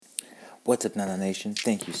What's up, Nana Nation?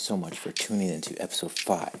 Thank you so much for tuning into episode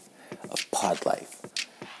 5 of Pod Life.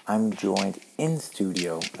 I'm joined in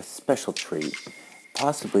studio, a special treat,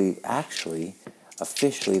 possibly, actually,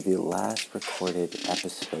 officially the last recorded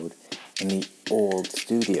episode in the old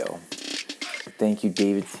studio. Thank you,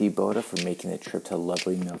 David C. Boda, for making the trip to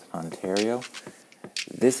lovely Milton, Ontario.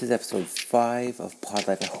 This is episode 5 of Pod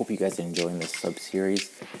Life. I hope you guys are enjoying this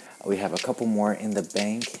sub-series. We have a couple more in the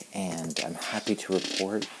bank, and I'm happy to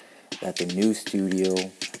report that the new studio,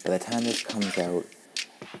 by the time this comes out,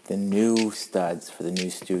 the new studs for the new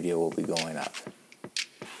studio will be going up.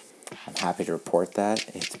 I'm happy to report that.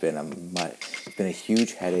 It's been a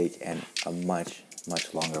huge headache and a much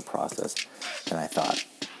longer process than I thought.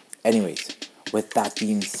 Anyways, with that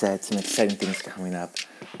being said, some exciting things coming up.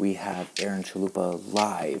 We have Aaron Chalupa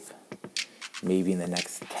live. Maybe in the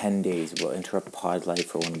next 10 days, we'll interrupt Pod Life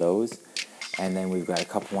for one of those. And then we've got a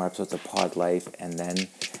couple more episodes of Pod Life, and then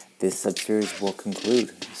this sub-series will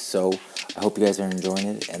conclude. So I hope you guys are enjoying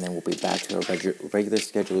it, and then we'll be back to our regular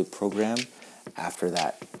scheduled program after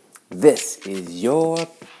that. This is your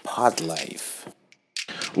Pod Life.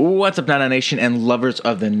 What's up, Nana Nation and lovers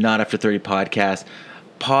of the Not After 30 podcast?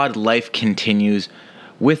 Pod Life continues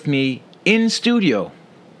with me in studio,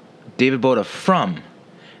 David Boda from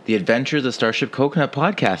The Adventures of the Starship Coconut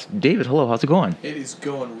podcast. David, hello, how's it going? It is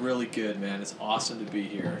going really good, man. It's awesome to be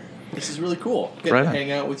here. This is really cool. Getting Right to on.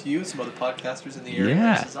 hang out with you and some other podcasters in the area.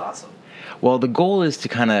 Yeah. This is awesome. Well, the goal is to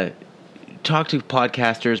kind of talk to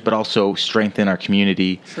podcasters, but also strengthen our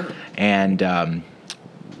community. Sure. And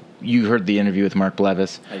you heard the interview with Mark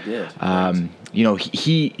Blevis. I did.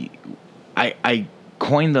 I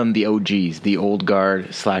coined them the OGs, the old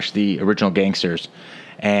guard / the original gangsters.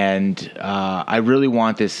 And I really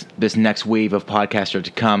want this next wave of podcasters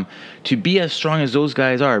to come to be as strong as those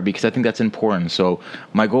guys are, because I think that's important. So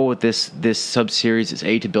my goal with this sub-series is,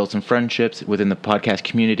 A, to build some friendships within the podcast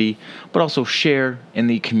community, but also share in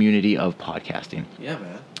the community of podcasting. Yeah,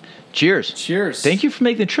 man. Cheers. Cheers. Thank you for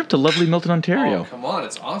making the trip to lovely Milton, Ontario. Oh, come on.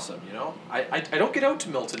 It's awesome, I don't get out to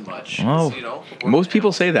Milton much. Oh, most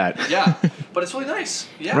people say that. Yeah, but it's really nice.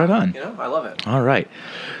 Yeah. Right on. I love it. All right.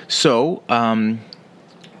 So,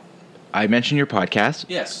 I mentioned your podcast.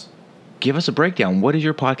 Yes. Give us a breakdown. What is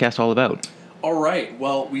your podcast all about? All right.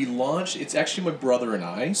 Well, we launched. It's actually my brother and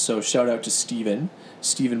I. So shout out to Stephen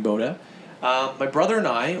Boda. My brother and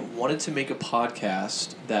I wanted to make a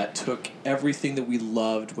podcast that took everything that we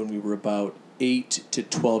loved when we were about 8 to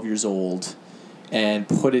 12 years old and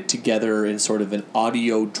put it together in sort of an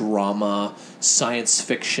audio drama, science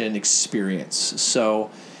fiction experience.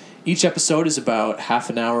 So each episode is about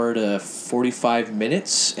half an hour to 45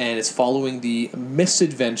 minutes, and it's following the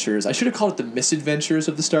misadventures. I should have called it the misadventures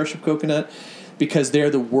of the Starship Coconut, because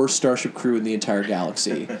they're the worst Starship crew in the entire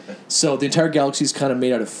galaxy. So the entire galaxy is kind of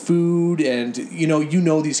made out of food, and you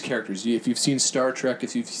know these characters. If you've seen Star Trek,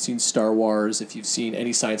 if you've seen Star Wars, if you've seen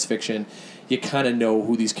any science fiction, you kind of know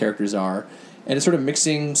who these characters are. And it's sort of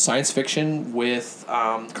mixing science fiction with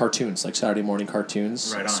cartoons, like Saturday morning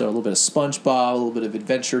cartoons. Right on. So a little bit of SpongeBob, a little bit of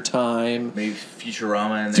Adventure Time. Maybe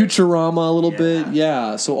Futurama in there. Futurama a little bit,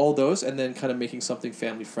 yeah. So all those, and then kind of making something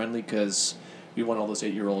family-friendly, because we want all those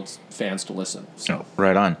 8-year-old fans to listen. So,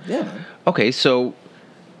 Right on. yeah, man. Okay, so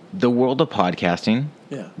the world of podcasting.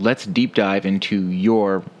 Yeah. Let's deep dive into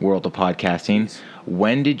your world of podcasting. Please.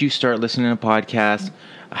 When did you start listening to podcasts?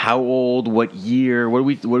 How old? What year?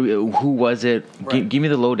 Who was it? Right. Give me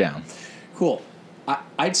the lowdown. Cool.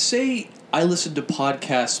 I'd say I listened to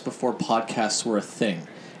podcasts before podcasts were a thing.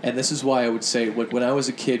 And this is why I would say, when I was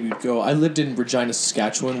a kid, I lived in Regina,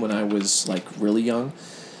 Saskatchewan when I was, really young.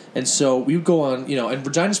 And so we would go on, and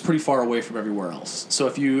Regina's pretty far away from everywhere else. So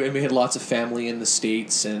and we had lots of family in the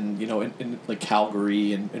States and, in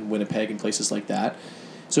Calgary and Winnipeg and places like that.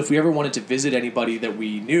 So if we ever wanted to visit anybody that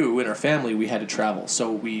we knew in our family, we had to travel. So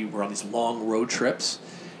we were on these long road trips,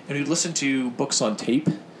 and we'd listen to books on tape,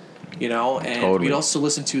 and Totally. we'd also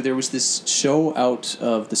listen to, there was this show out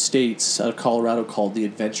of the States, out of Colorado, called The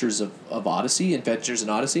Adventures of Odyssey, Adventures in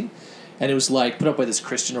Odyssey. And it was put up by this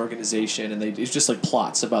Christian organization, and it was just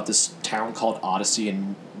plots about this town called Odyssey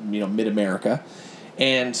in, mid-America.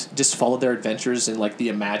 And just followed their adventures in the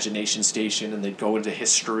imagination station, and they'd go into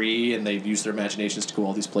history, and they'd use their imaginations to go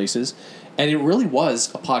all these places. And it really was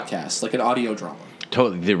a podcast, like an audio drama.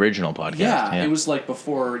 Totally, the original podcast. Yeah, it was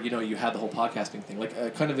before, you had the whole podcasting thing.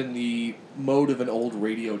 Kind of in the mode of an old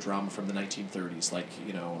radio drama from the 1930s.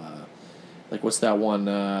 What's that one?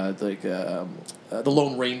 The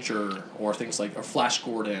Lone Ranger, or things or Flash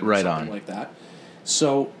Gordon, or Right something on. like that.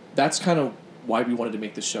 So that's kind of why we wanted to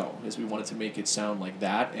make the show, is we wanted to make it sound like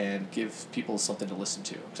that and give people something to listen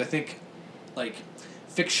to. Because I think,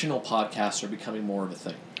 fictional podcasts are becoming more of a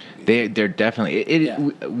thing. They're definitely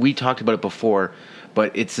we talked about it before,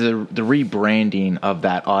 but it's the rebranding of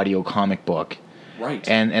that audio comic book. Right.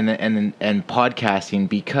 And podcasting,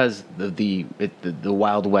 because the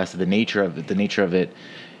Wild West, the nature of it,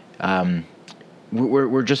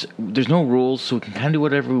 we're just, there's no rules, so we can kind of do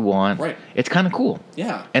whatever we want. Right. It's kind of cool.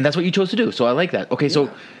 Yeah. And that's what you chose to do. So I like that. Okay. Yeah.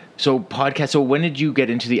 So podcast. So when did you get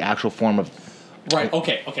into the actual form of? Right.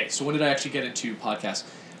 Okay. So when did I actually get into podcasts?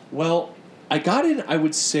 Well, I got in, I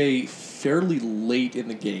would say, fairly late in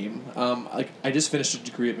the game. I just finished a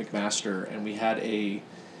degree at McMaster, and we had a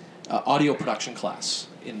audio production class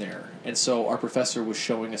in there. And so our professor was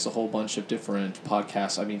showing us a whole bunch of different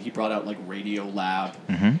podcasts. I mean, he brought out like Radio Lab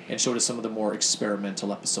and showed us some of the more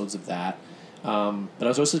experimental episodes of that. But I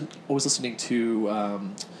was also always listening to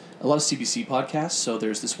a lot of CBC podcasts. So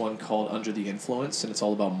there's this one called Under the Influence, and it's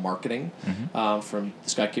all about marketing. From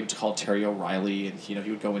this guy called Terry O'Reilly, and he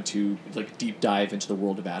would go into like deep dive into the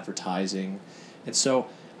world of advertising. And so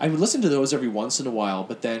I would listen to those every once in a while,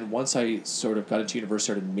 but then once I sort of got into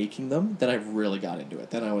university, started making them, then I really got into it.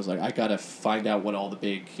 Then I was like, I got to find out what all the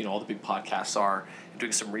big podcasts are, and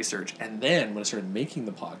doing some research. And then when I started making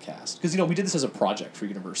the podcast, because we did this as a project for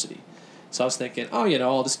university, so I was thinking,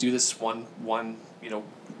 I'll just do this one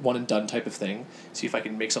and done type of thing, see if I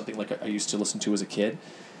can make something like I used to listen to as a kid.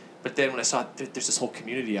 But then when I saw there's this whole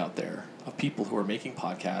community out there of people who are making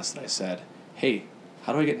podcasts, and I said, hey,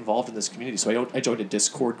 how do I get involved in this community? So I joined a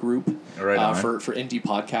Discord group for indie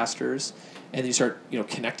podcasters, and then you start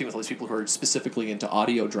connecting with all these people who are specifically into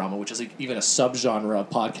audio drama, which is like even a subgenre of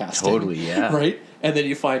podcasting. Totally, yeah. Right? And then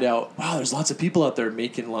you find out, wow, there's lots of people out there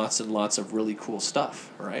making lots and lots of really cool stuff,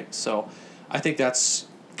 right? So I think that's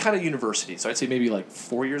kind of university. So I'd say maybe like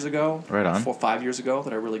 4 years ago, 5 years ago,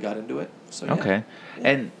 that I really got into it. So yeah. Okay.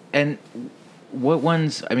 Yeah. And what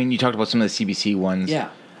ones? I mean, you talked about some of the CBC ones. Yeah.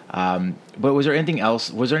 But was there anything else?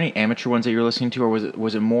 Was there any amateur ones that you were listening to, or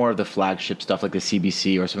was it more of the flagship stuff like the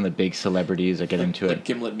CBC or some of the big celebrities that get into it? Like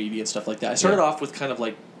Gimlet Media and stuff like that. I started off with kind of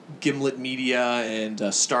like Gimlet Media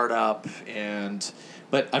and Startup,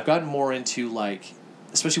 but I've gotten more into like,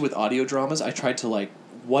 especially with audio dramas, I tried to like,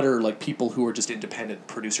 what are like people who are just independent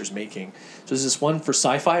producers making. So there's this one for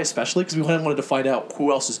sci-fi especially, because we wanted to find out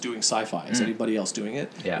who else is doing sci-fi. Is anybody else doing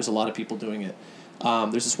it? Yeah. There's a lot of people doing it.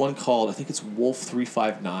 There's this one called, I think it's Wolf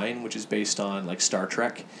 359, which is based on like Star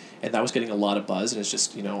Trek, and that was getting a lot of buzz, and it's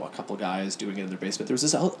just a couple guys doing it in their basement. There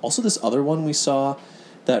was also this other one we saw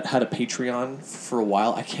that had a Patreon for a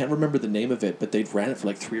while. I can't remember the name of it, but they'd ran it for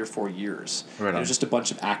like 3 or 4 years. Right on. It was just a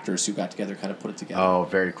bunch of actors who got together, kind of put it together. Oh,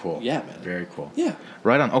 very cool. Yeah, man. Very cool. Yeah.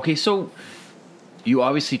 Right on. Okay, so you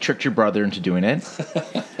obviously tricked your brother into doing it,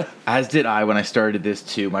 as did I when I started this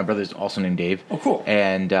too. My brother's also named Dave. Oh, cool.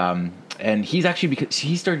 And he's actually, because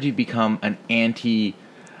he started to become an the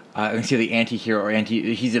anti-hero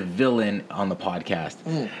he's a villain on the podcast.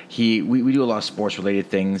 We do a lot of sports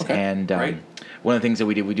related things, and one of the things that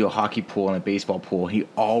we do a hockey pool and a baseball pool. He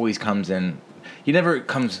always comes in. He never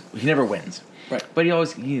wins. Right. But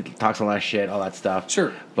he talks a lot of shit, all that stuff.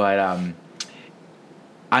 Sure. But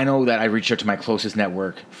I know that I reached out to my closest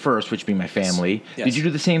network first, which being my family. Yes. Did you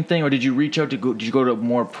do the same thing, or did you reach out to did you go to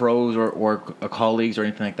more pros or colleagues or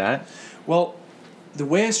anything like that? Well, the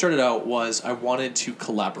way I started out was I wanted to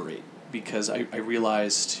collaborate, because I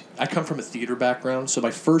realized I come from a theater background. So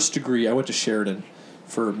my first degree, I went to Sheridan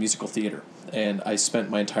for musical theater, and I spent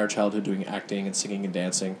my entire childhood doing acting and singing and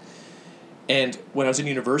dancing. And when I was in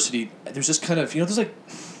university, there's just kind of, there's like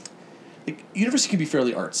university can be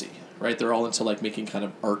fairly artsy, right? They're all into like making kind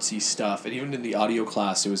of artsy stuff. And even in the audio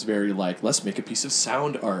class, it was very like, let's make a piece of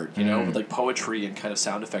sound art, with like poetry and kind of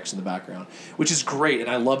sound effects in the background, which is great. And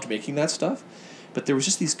I loved making that stuff. But there was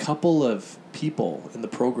just these couple of people in the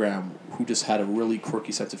program who just had a really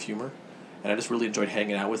quirky sense of humor. And I just really enjoyed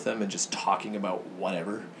hanging out with them and just talking about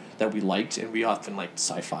whatever that we liked. And we often liked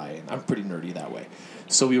sci-fi, and I'm pretty nerdy that way.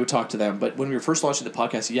 So we would talk to them. But when we were first launching the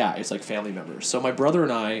podcast, it's like family members. So my brother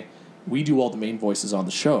and I, we do all the main voices on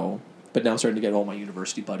the show. But now I'm starting to get all my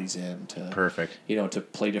university buddies in to Perfect. To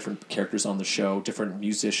play different characters on the show, different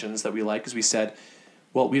musicians that we like. Because we said,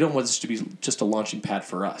 well, we don't want this to be just a launching pad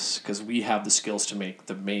for us, because we have the skills to make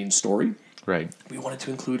the main story. Right. We wanted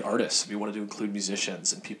to include artists. We wanted to include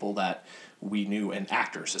musicians and people that we knew, and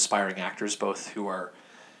actors, aspiring actors, both who are,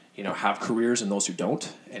 have careers and those who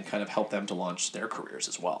don't, and kind of help them to launch their careers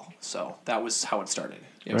as well. So that was how it started.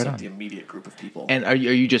 It was like the immediate group of people. And are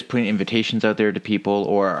you just putting invitations out there to people,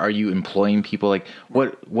 or are you employing people? Like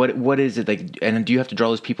what is it like? And do you have to draw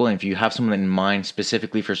those people in? If you have someone in mind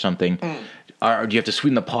specifically for something, do you have to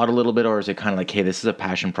sweeten the pot a little bit, or is it kind of like, hey, this is a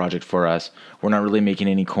passion project for us. We're not really making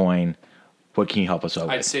any coin. What can you help us out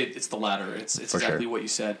I'd with? say it's the latter. It's For exactly sure. what you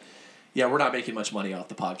said. Yeah, we're not making much money off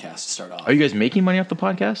the podcast to start off. Are you guys making money off the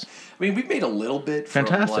podcast? I mean, we've made a little bit from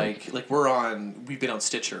Fantastic. like we've been on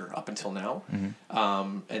Stitcher up until now,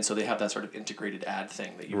 and so they have that sort of integrated ad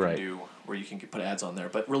thing that you Right. can do where you can put ads on there,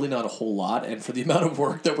 but really not a whole lot. And for the amount of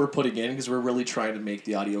work that we're putting in, because we're really trying to make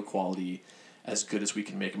the audio quality as good as we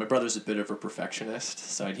can make it. My brother's a bit of a perfectionist,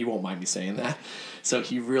 so he won't mind me saying that. So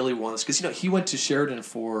he really wants, because he went to Sheridan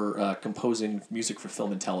for composing music for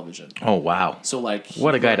film and television. Oh, wow. So like,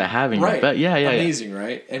 What a guy to have in your right? bed. Yeah. Amazing,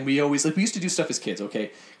 right? And we always we used to do stuff as kids.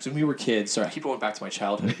 Okay, because when we were kids, sorry, I keep going back to my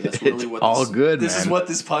childhood. But that's really It's what all this, good, This is man. what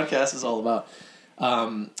this podcast is all about.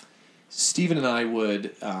 Steven and I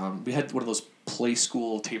would we had one of those play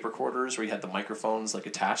school tape recorders where you had the microphones like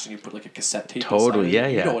attached and you put like a cassette tape. Totally. inside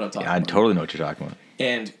it. Yeah. You know what I'm talking I about. totally know what you're talking about.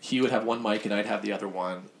 And he would have one mic and I'd have the other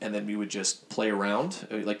one, and then we would just play around,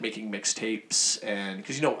 like making mixtapes. And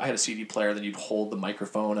because I had a CD player, then you'd hold the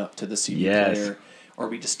microphone up to the CD Yes. player, or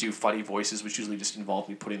we just do funny voices, which usually just involved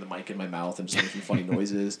me putting the mic in my mouth and just making funny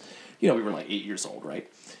noises. We were like 8 years old,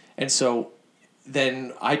 right? And so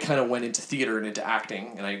then I kind of went into theater and into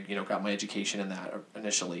acting, and I got my education in that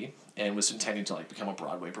initially, and was intending to like become a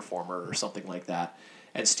Broadway performer or something like that.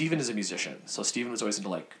 And Steven is a musician, so Steven was always into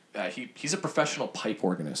like he's a professional pipe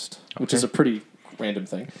organist, which is a pretty random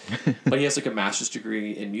thing. But he has like a master's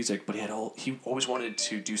degree in music, but he always wanted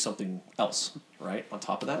to do something else, right, on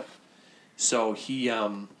top of that. So he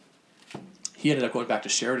ended up going back to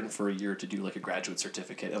Sheridan for a year to do like a graduate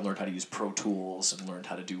certificate and learned how to use Pro Tools and learned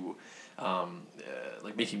how to do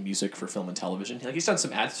like making music for film and television. Like he's done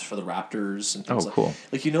some ads for the Raptors and things Oh, cool.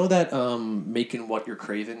 Like that Making What You're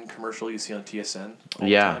Craving commercial you see on TSN all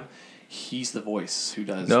Yeah. the time? He's the voice who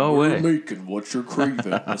does No We're way. making what you're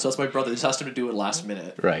craving. So that's my brother. Just asked him to do it last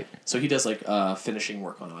minute. Right. So he does like finishing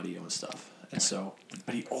work on audio and stuff. And so,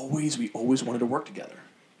 but we always wanted to work together.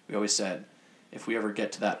 We always said, if we ever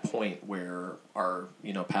get to that point where our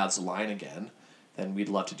paths align again, then we'd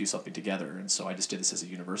love to do something together. And so I just did this as a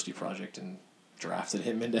university project and drafted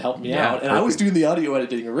him in to help me Yeah, out. And I was perfect. doing the audio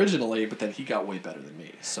editing originally, but then he got way better than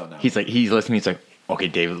me. So now He's listening. He's like, okay,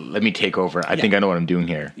 Dave, let me take over. I think I know what I'm doing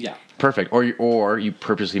here. Yeah. Perfect. Or you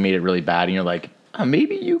purposely made it really bad and you're like,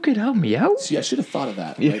 maybe you could help me out. See, I should have thought of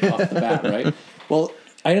that off the bat, right? Well,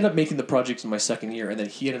 I ended up making the project in my second year, and then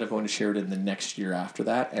he ended up going to Sheridan the next year after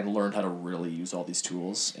that and learned how to really use all these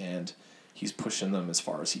tools, and he's pushing them as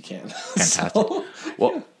far as he can. Fantastic. So,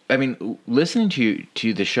 Well, I mean, listening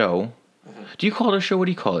to the show, do you call it a show? What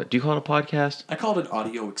do you call it? Do you call it a podcast? I called it an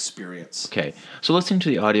audio experience. Okay. So listening to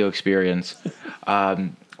the audio experience,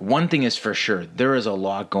 one thing is for sure, there is a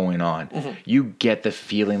lot going on. You get the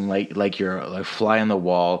feeling like you're a fly on the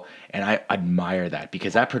wall, and I admire that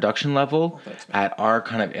because that production level Thanks, man. at our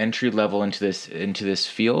kind of entry level into this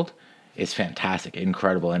field is fantastic,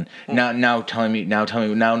 incredible. And now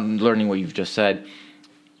learning what you've just said,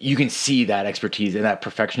 you can see that expertise and that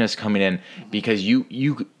perfectionist coming in because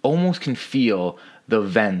you almost can feel the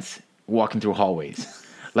vents walking through hallways.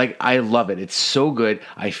 Like, I love it. It's so good.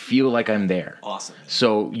 I feel like I'm there. Awesome.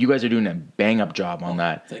 So you guys are doing a bang up job on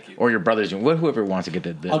that. thank you. Or your brother's doing whoever wants to get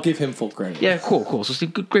the I'll give him full credit. yeah, cool. So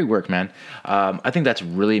great work, man. I think that's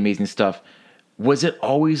really amazing stuff. Was it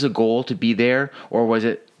always a goal to be there, or was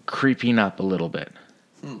it creeping up a little bit?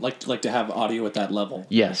 Like to have audio at that level.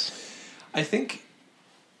 Yes. I think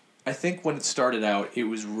when it started out, it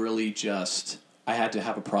was really just I had to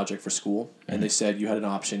have a project for school, and they said you had an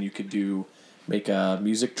option. You could make a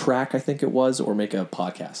music track, I think it was, or make a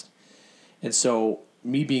podcast. And so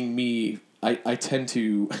me being me, I tend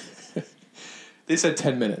to. They said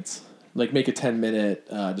 10 minutes, like make a 10-minute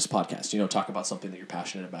just podcast. Talk about something that you're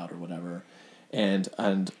passionate about or whatever. And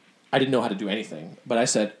I didn't know how to do anything, but I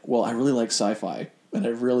said, well, I really like sci-fi, and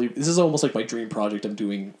this is almost like my dream project. I'm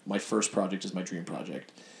doing my first project is my dream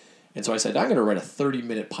project. And so I said, I'm going to write a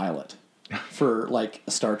 30-minute pilot for like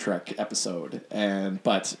a Star Trek episode,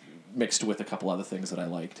 but mixed with a couple other things that I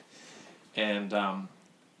liked. And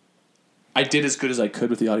I did as good as I could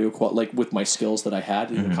with the audio like with my skills that I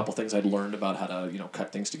had, a couple things I'd learned about how to,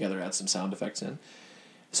 cut things together, add some sound effects in.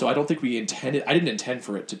 So I don't think I didn't intend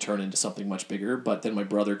for it to turn into something much bigger, but then my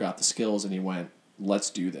brother got the skills and he went, let's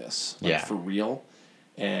do this for real.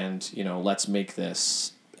 And, let's make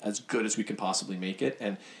this as good as we can possibly make it.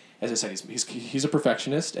 And as I said, he's a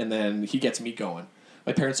perfectionist, and then he gets me going.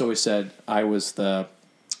 My parents always said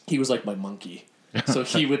he was like my monkey. So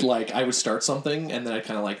he would I would start something and then I'd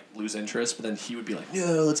kind of lose interest, but then he would be like,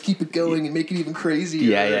 no, let's keep it going and make it even crazier.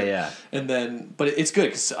 Yeah. And then, but it's good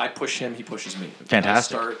because I push him, he pushes me.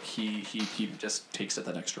 Fantastic. I start, he just takes it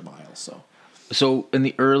that extra mile. So So in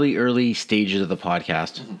the early stages of the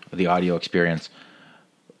podcast, the audio experience,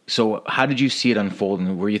 so how did you see it unfold?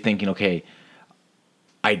 And were you thinking, okay,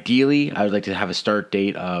 ideally, I would like to have a start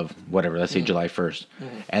date of whatever, let's say July 1st,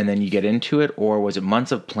 and then you get into it, or was it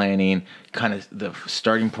months of planning, kind of the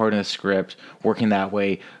starting part of the script, working that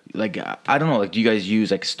way? Like, I don't know, like, do you guys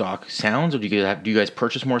use like stock sounds, or do you guys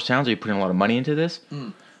purchase more sounds? Are you putting a lot of money into this?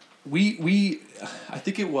 I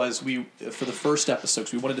think it was for the first episode,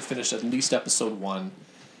 'cause we wanted to finish at least episode 1,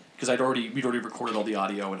 because we'd already recorded all the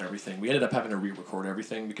audio and everything. We ended up having to re-record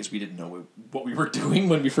everything because we didn't know what we were doing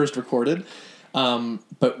when we first recorded.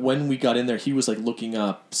 But when we got in there, he was like looking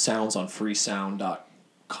up sounds on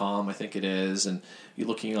freesound.com, I think it is, and you're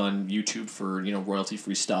looking on YouTube for,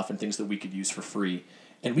 royalty-free stuff and things that we could use for free.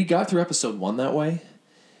 And we got through episode 1 that way.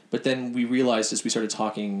 But then we realized as we started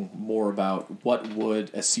talking more about what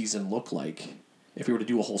would a season look like if we were to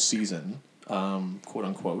do a whole season, quote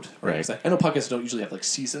unquote. Right. 'Cause I know podcasts don't usually have like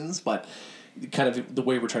seasons, but kind of the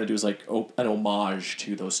way we're trying to do is like an homage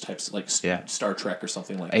to those types, like Star Trek or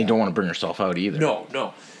something like that. And you don't want to burn yourself out either.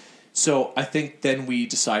 No. So I think then we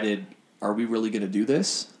decided, are we really going to do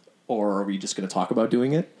this? Or are we just going to talk about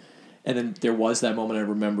doing it? And then there was that moment. I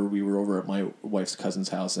remember we were over at my wife's cousin's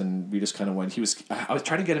house, and we just kind of went. I was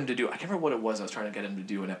trying to get him to do. I can't remember what it was. I was trying to get him to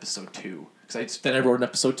do an episode 2 because then I wrote an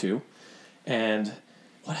episode 2, and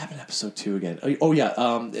what happened in episode 2 again? Oh yeah,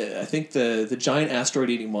 I think the giant asteroid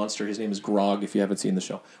eating monster. His name is Grog. If you haven't seen the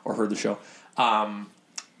show or heard the show,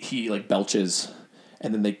 he like belches.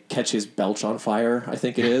 And then they catch his belch on fire, I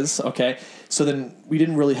think it is. Okay. So then we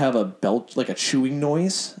didn't really have a belch, like a chewing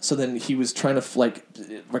noise. So then he was trying to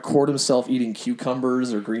record himself eating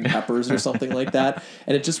cucumbers or green peppers or something like that.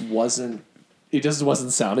 And it just wasn't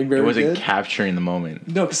sounding very good. It wasn't capturing the moment.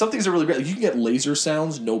 No, because some things are really great. Like you can get laser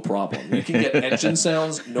sounds, no problem. You can get engine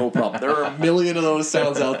sounds, no problem. There are a million of those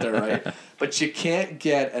sounds out there, right? But you can't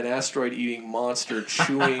get an asteroid-eating monster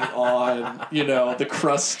chewing on, the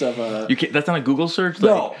crust of a... That's not a Google search?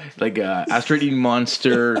 No. Like asteroid-eating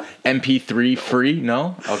monster MP3 free?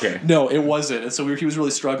 No? Okay. No, it wasn't. And so he was really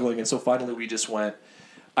struggling. And so finally we just went...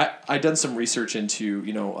 I done some research into,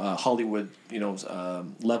 Hollywood,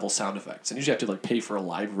 level sound effects. And usually you have to pay for a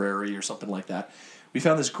library or something like that. We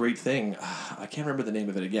found this great thing. I can't remember the name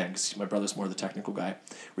of it again because my brother's more the technical guy.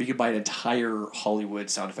 Where you could buy an entire Hollywood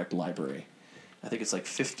sound effect library. I think it's like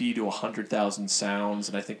 50 to 100,000 sounds,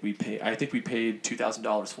 and I think we paid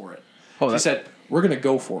 $2,000 for it. Oh, he said we're gonna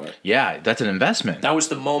go for it. Yeah, that's an investment. That was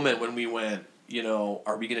the moment when we went.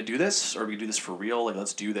 Are we gonna do this? Or are we gonna do this for real? Like,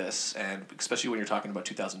 let's do this. And especially when you're talking about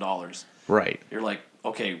 $2,000, right? You're like,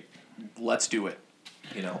 okay, let's do it.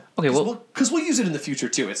 Okay, because we'll use it in the future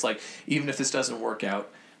too. It's like even if this doesn't work out,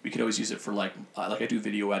 we could always use it for like I do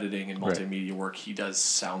video editing and multimedia work. He does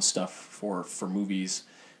sound stuff for movies,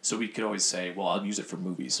 so we could always say, well, I'll use it for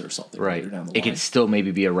movies or something. Right. Later down the line. It could still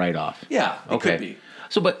maybe be a write-off. Yeah. It could be.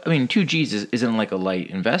 So, but I mean, $2,000 isn't like a light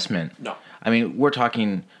investment. No. I mean, we're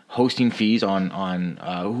talking hosting fees on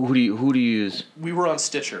who do you use? We were on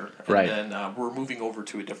Stitcher, and right? Then we're moving over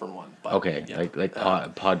to a different one. But, okay, yeah. like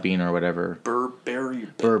Podbean or whatever.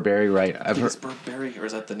 Burberry, right? I've heard. It's Burberry, or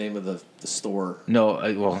is that the name of the store? No,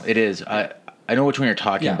 well, it is. I know which one you're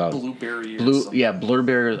talking about. Blueberry. Yeah,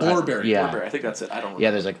 Blurberry. Blurberry. I think that's it. I don't remember.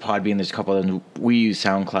 Yeah, there's like Podbean. There's a couple of them. We use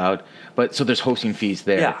SoundCloud, but so there's hosting fees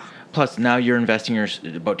there. Yeah. Plus, now you're investing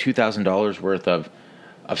about $2,000 worth of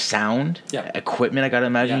sound equipment. I gotta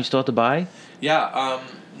imagine you still have to buy. Yeah.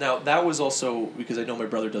 Now that was also because I know my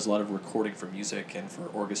brother does a lot of recording for music and for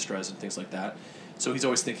orchestras and things like that. So he's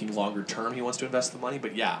always thinking longer term. He wants to invest the money,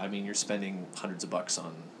 but yeah, I mean, you're spending hundreds of bucks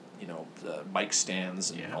on the mic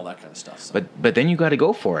stands and all that kind of stuff. So. But then you got to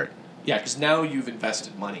go for it. Yeah, because now you've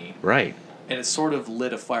invested money. Right. And it's sort of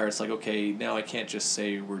lit a fire. It's like, okay, now I can't just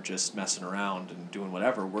say we're just messing around and doing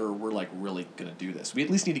whatever. We're like really gonna do this. We at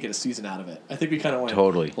least need to get a season out of it. I think we kind of went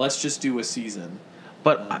totally. Let's just do a season.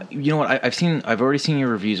 But you know what? I've already seen your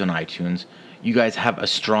reviews on iTunes. You guys have a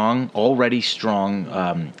already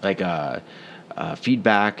strong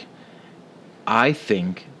feedback. I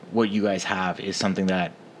think what you guys have is something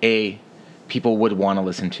that people would want to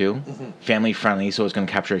listen to, family friendly, so it's going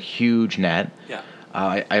to capture a huge net. Yeah.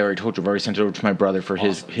 I already told you, I've already sent it over to my brother for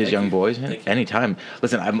his young boys. Anytime.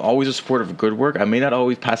 Listen, I'm always a supporter of good work. I may not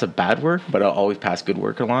always pass a bad work, but I'll always pass good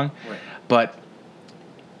work along. Right. But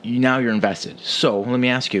now you're invested. So let me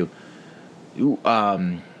ask you, do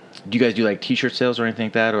you guys do like T-shirt sales or anything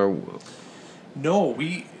like that? Or no,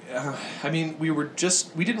 we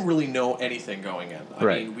didn't really know anything going in. I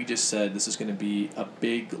mean, we just said this is going to be a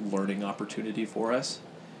big learning opportunity for us,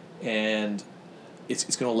 and it's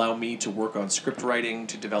going to allow me to work on script writing,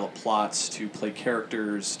 to develop plots, to play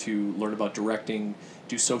characters, to learn about directing,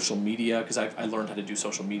 do social media, because I learned how to do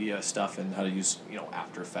social media stuff and how to use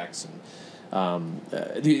After Effects and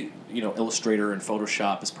Illustrator and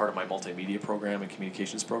Photoshop as part of my multimedia program and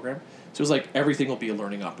communications program. So it was like everything will be a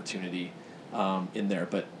learning opportunity in there.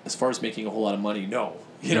 But as far as making a whole lot of money, no.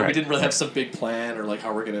 We didn't really have some big plan or like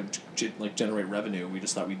how we're going to generate revenue. We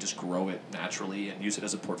just thought we'd just grow it naturally and use it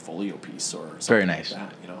as a portfolio piece or something. Very nice.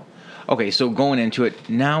 Like that, Okay, so going into it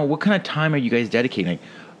now, what kind of time are you guys dedicating?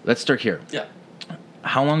 Let's start here. Yeah.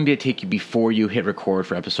 How long did it take you before you hit record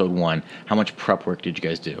for episode 1? How much prep work did you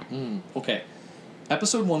guys do? Okay.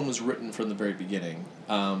 Episode 1 was written from the very beginning.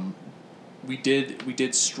 We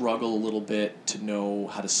did struggle a little bit to know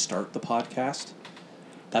how to start the podcast.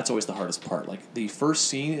 That's always the hardest part. Like, the first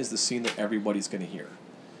scene is the scene that everybody's going to hear.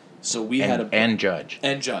 So we had and judge.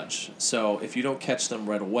 And judge. So if you don't catch them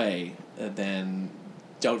right away, then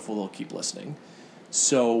doubtful they'll keep listening.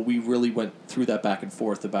 So we really went through that back and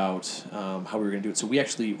forth about how we were going to do it. So we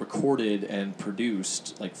actually recorded and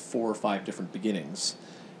produced like 4 or 5 different beginnings.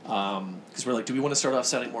 Because we're like, do we want to start off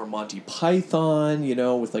sounding more Monty Python,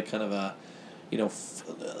 with like kind of a,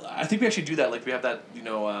 I think we actually do that. Like we have that,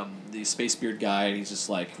 the Space Beard guy, and he's just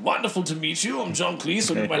like, wonderful to meet you. I'm John Cleese.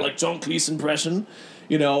 I do my John Cleese impression,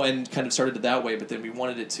 and kind of started it that way. But then we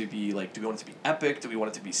wanted it to be like, do we want it to be epic? Do we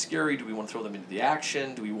want it to be scary? Do we want to throw them into the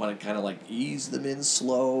action? Do we want to kind of like ease them in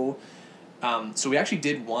slow? So we actually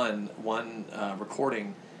did one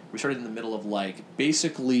recording. We started in the middle of like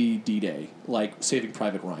basically D-Day, like Saving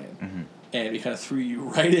Private Ryan. Mm-hmm. And we kind of threw you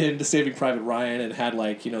right into Saving Private Ryan and had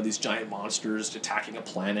like, these giant monsters attacking a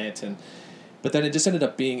planet. But then it just ended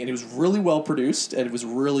up being, and it was really well produced and it was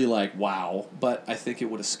really like, wow. But I think it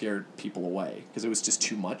would have scared people away because it was just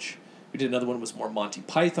too much. We did another one that was more Monty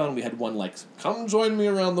Python. We had one like, come join me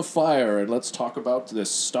around the fire and let's talk about this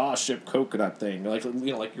Starship Coconut thing. Like,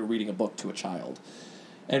 like you're reading a book to a child.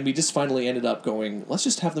 And we just finally ended up going, let's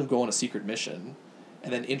just have them go on a secret mission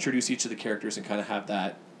and then introduce each of the characters and kind of have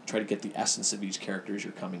that, try to get the essence of each character as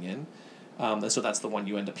you're coming in. And so that's the one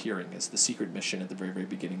you end up hearing is the secret mission at the very, very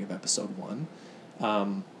beginning of episode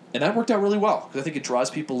 1. And that worked out really well because I think it draws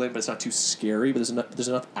people in, but it's not too scary. But there's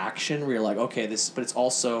enough action where you're like, okay, this. But it's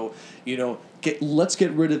also, let's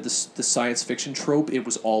get rid of the science fiction trope. It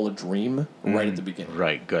was all a dream right at the beginning.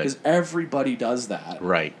 Right. Good. Because everybody does that.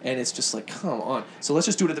 Right. And it's just like, come on. So let's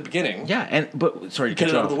just do it at the beginning. Yeah. But sorry, get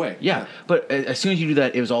it out of the way. Yeah. But as soon as you do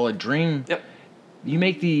that, it was all a dream. Yep. You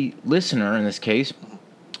make the listener in this case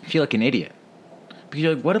feel like an idiot. Because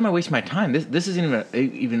you're like, what am I wasting my time? This isn't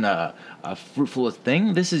even a fruitful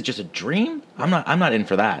thing. This is just a dream. I'm not in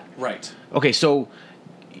for that. Right. Okay, so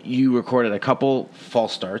you recorded a couple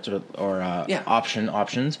false starts or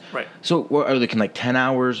options. Right. So are they looking like 10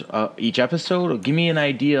 hours each episode? Or give me an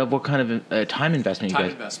idea of what kind of time investment you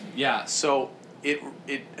guys. Time investment. Yeah. So it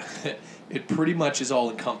it pretty much is all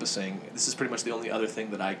encompassing. This is pretty much the only other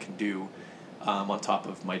thing that I can do on top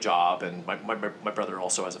of my job, and my brother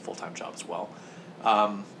also has a full-time job as well.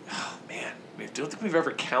 Man, I don't think we've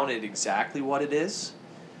ever counted exactly what it is.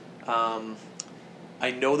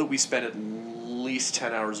 I know that we spend at least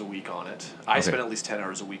 10 hours a week on it. I spend at least 10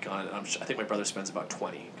 hours a week on it. I think my brother spends about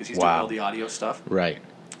 20 because he's doing all the audio stuff. Right.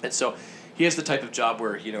 And so he has the type of job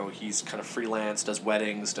where, he's kind of freelance, does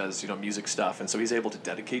weddings, does, music stuff. And so he's able to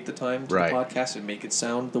dedicate the time to the podcast and make it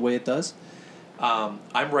sound the way it does. I'm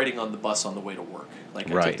riding on the bus on the way to work.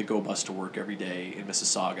 Like I take the Go bus to work every day in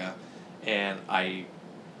Mississauga. And I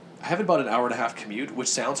have about an hour and a half commute, which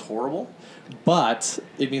sounds horrible, but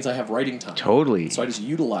it means I have writing time. Totally. So I just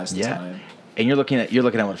utilize the time. And you're looking at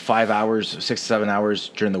what, 5 hours, 6 to 7 hours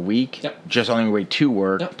during the week, just on your way to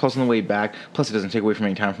work, plus on the way back. Plus, it doesn't take away from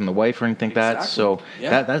any time from the wife or anything like that. So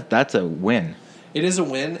that's a win. It is a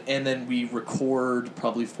win, and then we record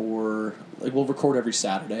probably we'll record every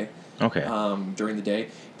Saturday. Okay. During the day.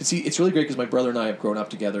 But see, it's really great because my brother and I have grown up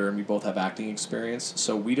together and we both have acting experience.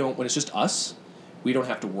 So when it's just us, we don't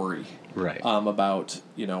have to worry. Right. About,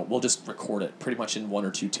 we'll just record it pretty much in 1 or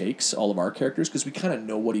 2 takes, all of our characters, because we kind of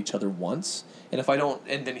know what each other wants. And if I don't,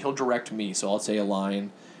 and then he'll direct me. So I'll say a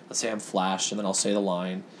line. Let's say I'm Flash, and then I'll say the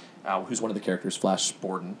line. Who's one of the characters? Flash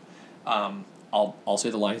Borden. I'll say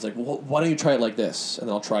the line. He's like, well, why don't you try it like this? And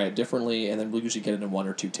then I'll try it differently, and then we'll usually get it in 1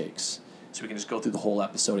 or 2 takes. So we can just go through the whole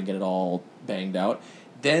episode and get it all banged out.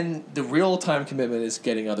 Then the real time commitment is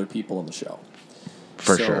getting other people on the show.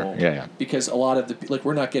 For sure, yeah. Because a lot of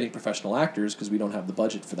we're not getting professional actors because we don't have the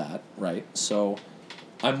budget for that, right? So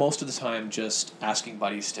I'm most of the time just asking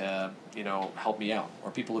buddies to, help me out.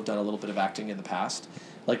 Or people who've done a little bit of acting in the past.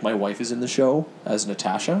 Like, my wife is in the show as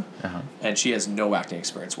Natasha, Uh-huh. and she has no acting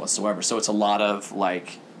experience whatsoever. So it's a lot of,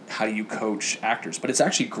 like, how do you coach actors? But it's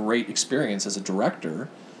actually great experience as a director,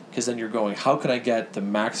 because then you're going, how can I get the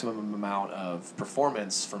maximum amount of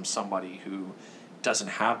performance from somebody who doesn't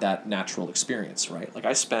have that natural experience, right? Like,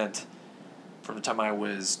 I spent, from the time I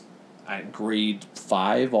was at grade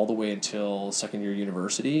 5 all the way until second year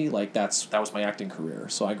university, like, that was my acting career.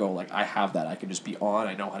 So I go, like, I have that. I can just be on.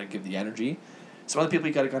 I know how to give the energy. Some other people,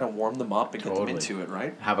 you got to kind of warm them up and get them into it,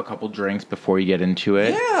 right? Have a couple drinks before you get into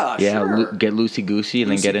it. Yeah, sure. Get loosey-goosey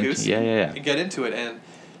and then get into yeah. And get into it. And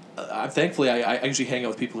thankfully, I usually hang out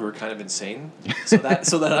with people who are kind of insane. So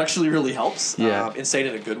that actually really helps. Yeah. Insane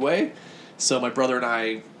in a good way. So my brother and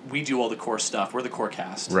I, we do all the core stuff. We're the core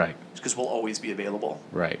cast. Right. Because we'll always be available.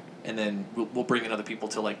 Right. And then we'll bring in other people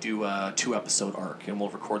to, like, do a 2-episode arc, and we'll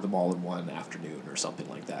record them all in one afternoon or something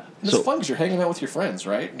like that. And it's fun because you're hanging out with your friends,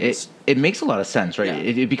 right? It makes a lot of sense, right?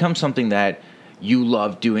 Yeah. It becomes something that you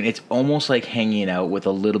love doing. It's almost like hanging out with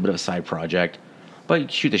a little bit of a side project. But you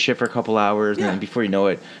shoot the shit for a couple hours, and then before you know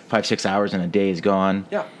it, 5-6 hours and a day is gone.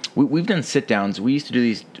 Yeah. We've done sit-downs. We used to do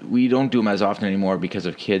these. We don't do them as often anymore because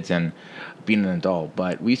of kids and being an adult.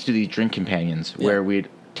 But we used to do these drink companions where we'd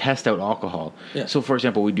test out alcohol. Yeah. So, for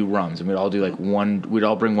example, we'd do rums, and we'd all do, like, we'd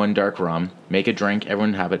all bring one dark rum, make a drink,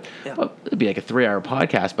 everyone would have it. Yeah. Well, it'd be like a 3-hour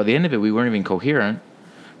podcast. By the end of it, we weren't even coherent.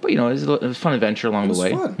 But, you know, it was a fun adventure along the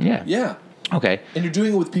way. Fun. Yeah. Yeah. Okay. And you're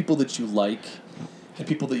doing it with people that you like, and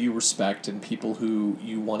people that you respect, and people who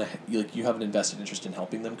you want to, like, you have an invested interest in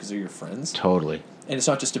helping them because they're your friends. Totally. And it's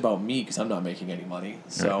not just about me because I'm not making any money.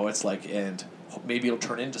 So it's like, and maybe it'll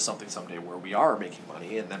turn into something someday where we are making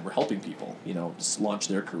money and then we're helping people, you know, just launch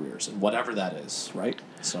their careers and whatever that is, right?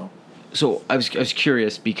 So I was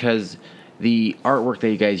curious because the artwork that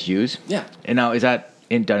you guys use. Yeah. And now, is that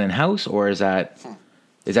done in house, or is that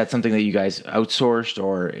something that you guys outsourced,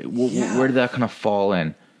 or where did that kind of fall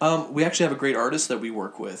in? We actually have a great artist that we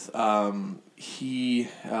work with. So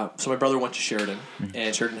my brother went to Sheridan,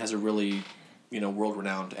 and Sheridan has a really,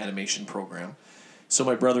 world-renowned animation program. So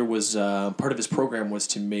my brother was, part of his program was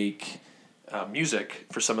to make music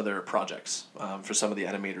for some of their projects, for some of the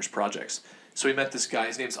animators' projects. So we met this guy.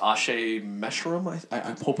 His name's Ashay Meshram.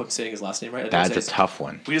 I hope I'm saying his last name right. That's a tough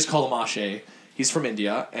one. We just call him Ashay. He's from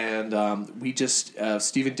India, and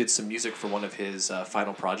Steven did some music for one of his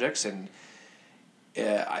final projects, and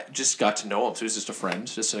I just got to know him. So he was just a friend,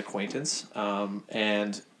 just an acquaintance.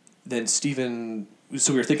 And then Steven,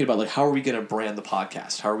 so we were thinking about, like, how are we going to brand the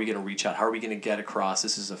podcast? How are we going to reach out? How are we going to get across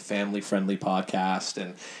this is a family-friendly podcast,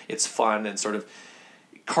 and it's fun and sort of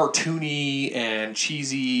cartoony and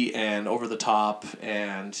cheesy and over the top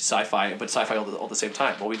and sci-fi, but sci-fi all at the same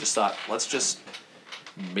time. Well, we just thought, let's just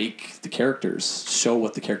make the characters, show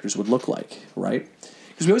what the characters would look like, right?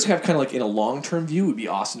 Because we always have kind of like in a long-term view, it would be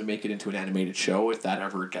awesome to make it into an animated show if that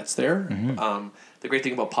ever gets there. Mm-hmm. The great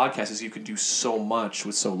thing about podcasts is you can do so much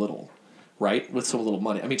with so little, right? With so little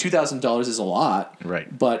money. I mean, $2,000 is a lot,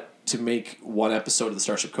 right? But to make one episode of the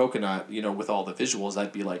Starship Coconut, with all the visuals,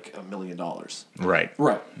 that'd be like $1 million. Right.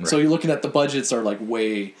 So you're looking at the budgets are like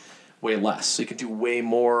way, way less. So you can do way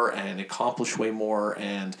more and accomplish way more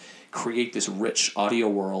and create this rich audio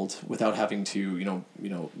world without having to,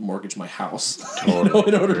 mortgage my house, totally.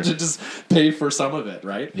 In order to just pay for some of it,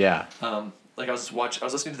 right? Yeah. Like I was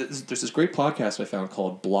listening to there's this great podcast I found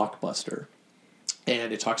called Blockbuster,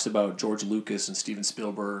 and it talks about George Lucas and Steven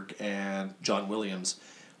Spielberg and John Williams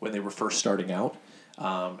when they were first starting out,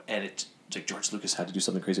 and it's like George Lucas had to do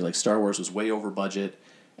something crazy, like Star Wars was way over budget,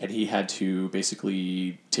 and he had to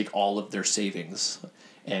basically take all of their savings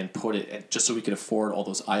and put it, and just so we could afford all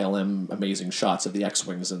those ILM amazing shots of the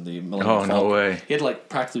X-Wings and the Millennium Falcon. No way. He had to, like,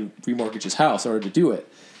 practically remortgage his house in order to do it.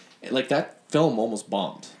 And, like, that film almost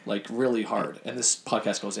bombed, like, really hard, and this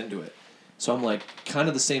podcast goes into it. So I'm like, kind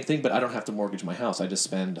of the same thing, but I don't have to mortgage my house. I just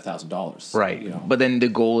spend $1,000. Right. But then the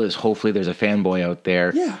goal is hopefully there's a fanboy out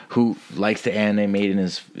there who likes to animate in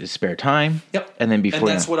his spare time. Yep. And then before... And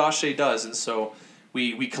that's what Ashay does, and so...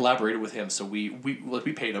 We collaborated with him, so we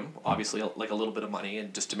paid him, obviously, like a little bit of money,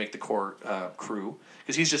 and just to make the core crew,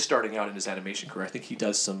 because he's just starting out in his animation career. I think he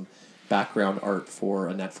does some background art for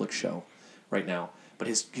a Netflix show right now, but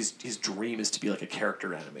his dream is to be like a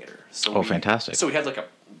character animator. So fantastic. So we had like a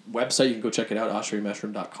website, you can go check it out,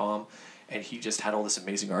 AshayMeshram.com, and he just had all this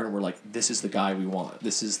amazing art, and we're like, this is the guy we want.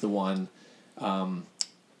 This is the one,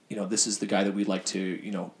 this is the guy that we'd like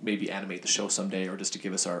to, maybe animate the show someday, or just to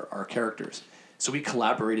give us our characters. So we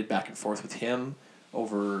collaborated back and forth with him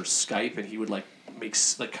over Skype, and he would make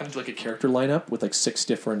kind of like a character lineup with like 6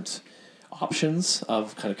 different options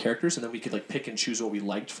of kind of characters, and then we could like pick and choose what we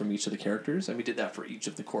liked from each of the characters, and we did that for each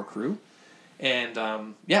of the core crew. And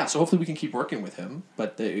so hopefully we can keep working with him.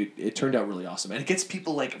 But it turned out really awesome, and it gets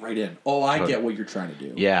people like right in. Oh, I get what you're trying to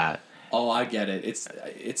do. Yeah. Oh, I get it.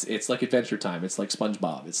 It's like Adventure Time. It's like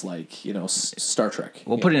SpongeBob. It's like Star Trek.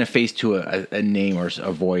 Well, putting a face to a name or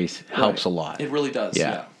a voice helps a lot. It really does.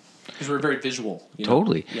 Yeah. Because we're very visual.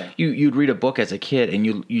 Totally. Yeah. You'd read a book as a kid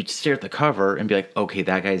and you'd stare at the cover and be like, okay,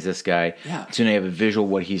 that guy's this guy. Yeah. So now you have a visual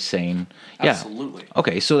what he's saying. Absolutely. Yeah.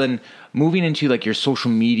 Okay, so then moving into like your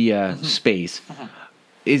social media space,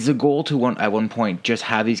 is the goal to at one point just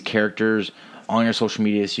have these characters on your social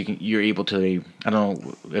media so you're able to, I don't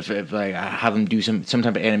know if like have them do some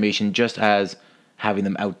type of animation just as having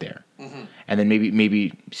them out there. And then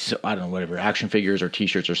maybe so, I don't know, whatever, action figures or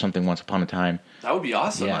T-shirts or something once upon a time. That would be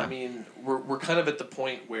awesome. Yeah. I mean, we're kind of at the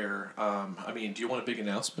point where, do you want a big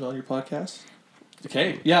announcement on your podcast?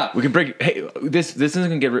 Okay, yeah. We can break. Hey, this isn't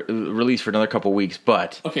gonna get released for another couple weeks,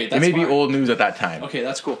 but okay, it may be old news at that time. Okay,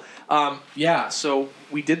 that's cool. So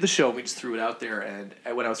we did the show. We just threw it out there, and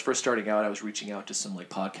when I was first starting out, I was reaching out to some like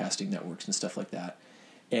podcasting networks and stuff like that.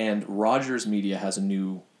 And Rogers Media has a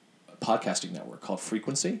new podcasting network called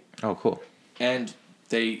Frequency. Oh, cool. And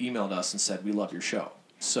they emailed us and said, we love your show.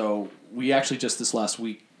 So we actually just this last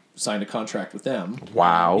week signed a contract with them.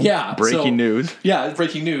 Wow. Yeah. Breaking news. Yeah,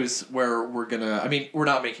 breaking news where we're we're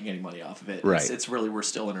not making any money off of it. Right. It's really, we're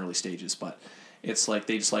still in early stages, but it's like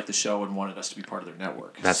they just like the show and wanted us to be part of their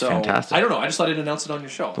network. That's fantastic. I don't know. I just thought I'd announce it on your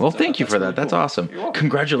show. Well, thank you for that. Really That's cool. awesome. You're welcome.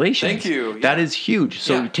 Congratulations. Thank you. That Yeah. is huge.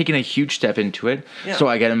 So Yeah. you're taking a huge step into it. Yeah. So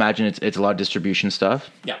I can imagine it's a lot of distribution stuff.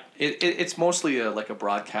 Yeah, it's mostly like a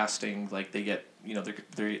broadcasting. Like they get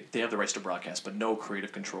they have the rights to broadcast, but no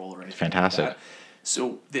creative control or anything. Fantastic. Like that.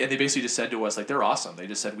 So they basically just said to us, like, they're awesome. They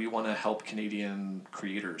just said, we want to help Canadian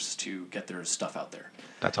creators to get their stuff out there.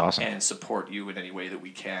 That's awesome. And support you in any way that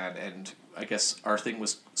we can. And I guess our thing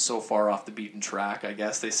was so far off the beaten track. I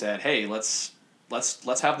guess they said, hey, let's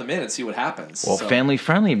have them in and see what happens. Well, so, family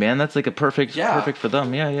friendly, man. That's like a perfect for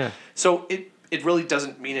them. Yeah. So it really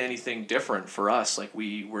doesn't mean anything different for us. Like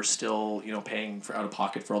we're still paying for out of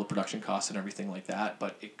pocket for all the production costs and everything like that.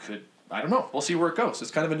 But it could. I don't know. We'll see where it goes.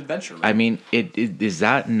 It's kind of an adventure. Right? I mean, is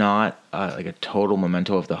that not like a total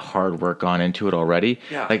memento of the hard work gone into it already?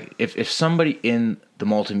 Yeah. Like if somebody in the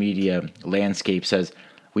multimedia landscape says,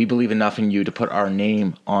 we believe enough in you to put our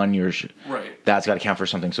name on your right. That's got to count for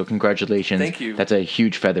something. So congratulations. Thank you. That's a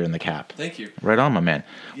huge feather in the cap. Thank you. Right on, my man.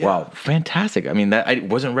 Yeah. Wow, fantastic. I mean, I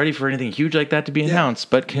wasn't ready for anything huge like that to be announced,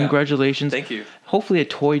 but congratulations. Thank you. Hopefully a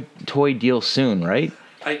toy deal soon, right?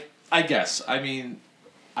 I guess. I mean,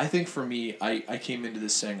 I think for me, I came into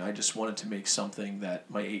this saying I just wanted to make something that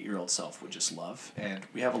my 8-year-old self would just love. And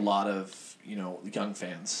we have a lot of, young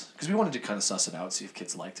fans. Because we wanted to kind of suss it out, see if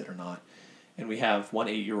kids liked it or not. And we have one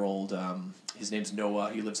 8-year-old, his name's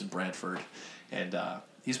Noah, he lives in Brantford. And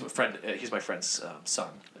he's my friend's son.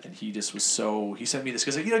 And he just was he sent me this,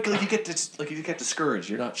 because you get discouraged.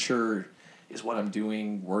 You're not sure, is what I'm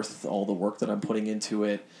doing worth all the work that I'm putting into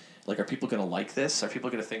it? Like, are people going to like this? Are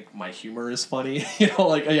people going to think my humor is funny?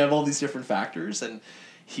 I have all these different factors. And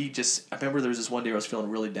I remember there was this one day where I was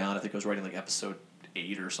feeling really down. I think I was writing like episode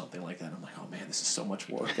 8 or something like that. I'm like, oh man, this is so much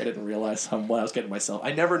work. I didn't realize what I was getting myself.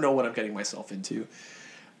 I never know what I'm getting myself into.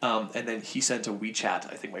 And then he sent a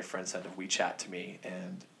WeChat. I think my friend sent a WeChat to me.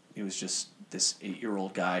 And it was just this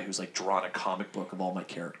 8-year-old guy who's like drawn a comic book of all my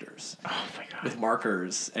characters. Oh my God. With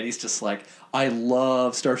markers. And he's just like, I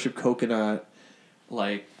love Starship Coconut.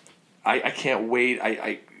 Like, I can't wait.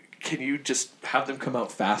 Can you just have them come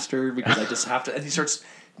out faster, because I just have to. And he starts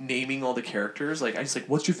naming all the characters. Like, I was like,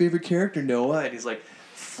 what's your favorite character, Noah? And he's like,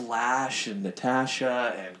 Flash and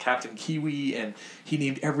Natasha and Captain Kiwi, and he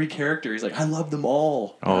named every character. He's like, I love them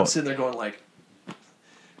all. And I'm sitting there going like,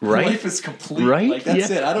 right? Life is complete. Right? Like, that's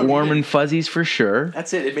it. I don't warm need and fuzzies for sure.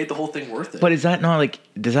 That's it. It made the whole thing worth it. But does that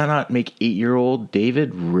not make 8-year-old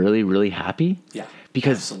David really, really happy? Yeah.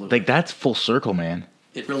 Because absolutely. like that's full circle, man.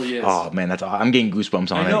 It really is. Oh man, I'm getting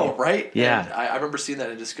goosebumps on it. I know, right? Yeah. And I remember seeing that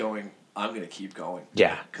and just going, I'm going to keep going.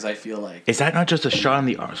 Yeah. Because I feel like... Is that not just a shot in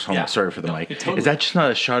the arm? Yeah. Sorry for the No, mic. totally. Is that just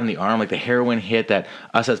not a shot in the arm, like the heroin hit that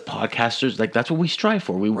us as podcasters, like that's what we strive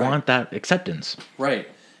for. We want that acceptance. Right.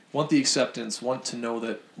 Want the acceptance, want to know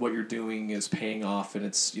that what you're doing is paying off and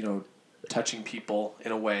it's, touching people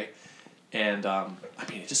in a way. And,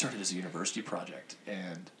 it just started as a university project.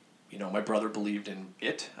 And, my brother believed in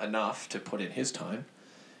it enough to put in his time.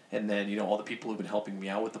 And then, all the people who've been helping me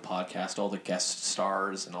out with the podcast, all the guest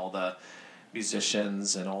stars and all the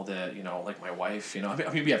musicians and all the, like my wife,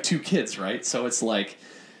 we have 2 kids, right? So it's like,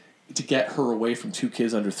 to get her away from 2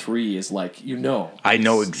 kids under 3 is like, I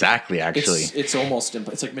know exactly, actually. It's almost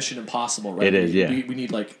it's like Mission Impossible, right? It is, yeah. We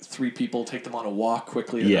need like 3 people, take them on a walk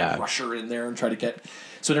quickly, and Yeah. then rush her in there and try to get.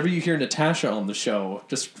 So whenever you hear Natasha on the show,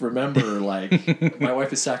 just remember, like, my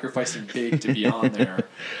wife is sacrificing big to be on there.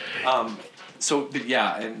 So but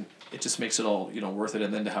yeah, and it just makes it all worth it.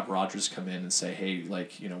 And then to have Rogers come in and say, hey,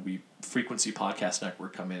 like, we Frequency Podcast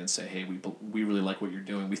Network come in and say, hey, we really like what you're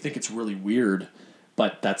doing. We think it's really weird,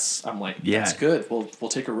 but I'm like, that's good. We'll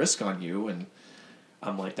take a risk on you, and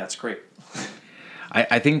I'm like, that's great.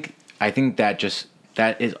 I think that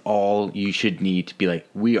is all you should need to be like,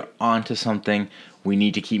 we are onto something. We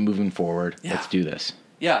need to keep moving forward. Yeah. Let's do this.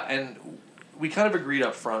 Yeah, and we kind of agreed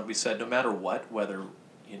up front. We said no matter what, whether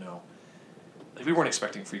we weren't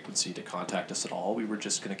expecting Frequency to contact us at all. We were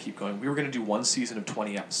just going to keep going. We were going to do 1 season of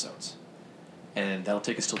 20 episodes, and that'll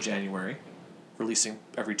take us till January, releasing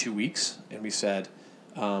every 2 weeks. And we said,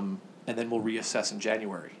 and then we'll reassess in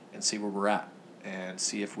January and see where we're at, and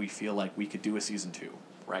see if we feel like we could do a season 2,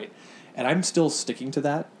 right? And I'm still sticking to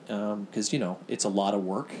that because it's a lot of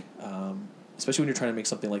work, especially when you're trying to make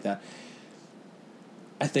something like that.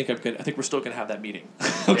 I think we're still gonna have that meeting,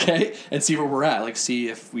 okay, and see where we're at. Like, see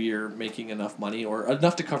if we are making enough money or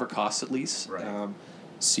enough to cover costs at least. Right.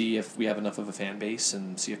 See if we have enough of a fan base,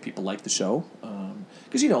 and see if people like the show.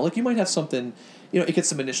 Because like you might have something, it gets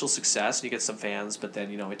some initial success and you get some fans, but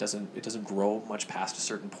then it doesn't grow much past a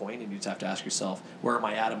certain point, and you just have to ask yourself, where am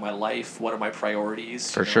I at in my life? What are my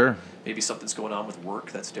priorities? For sure. Maybe something's going on with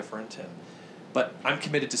work that's different, But I'm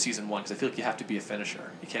committed to season 1 because I feel like you have to be a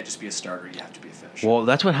finisher. You can't just be a starter. You have to be a finisher. Well,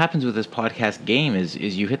 that's what happens with this podcast game is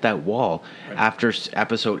you hit that wall after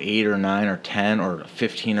episode 8 or 9 or 10 or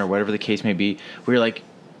 15 or whatever the case may be, where you're like,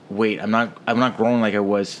 wait, I'm not growing like I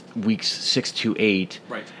was weeks 6 to 8.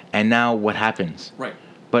 Right. And now what happens? Right.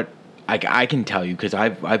 But I can tell you because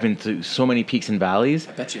I've been through so many peaks and valleys.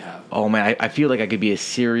 I bet you have. Oh man, I feel like I could be a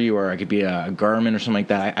Siri or I could be a Garmin or something like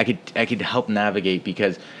that. I could help navigate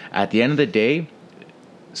because at the end of the day,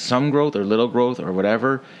 some growth or little growth or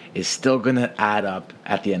whatever is still gonna add up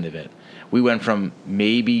at the end of it. We went from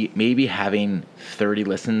maybe having 30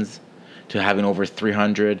 listens to having over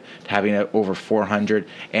 300 to having over 400,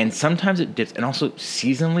 and sometimes it dips. And also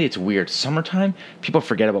seasonally, it's weird. Summertime, people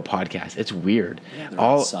forget about podcasts. It's weird. Yeah, they're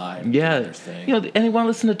outside. Yeah, their thing. And they want to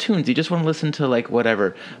listen to tunes. You just want to listen to like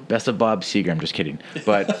whatever, Best of Bob Seger. I'm just kidding,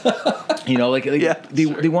 but they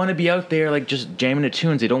want to be out there like just jamming to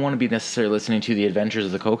tunes. They don't want to be necessarily listening to the Adventures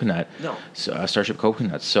of the Coconut. No, Starship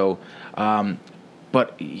Coconut. So,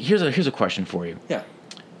 but here's a question for you. Yeah.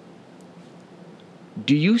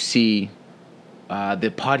 Do you see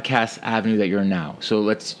the podcast avenue that you're in now?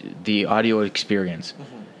 So the audio experience.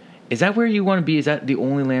 Mm-hmm. Is that where you want to be? Is that the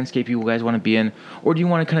only landscape you guys want to be in? Or do you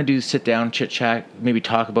want to kind of do sit down, chit chat, maybe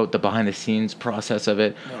talk about the behind the scenes process of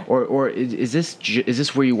it? No. Or is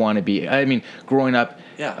this where you want to be? I mean, growing up,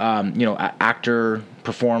 actor,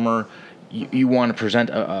 performer, you want to present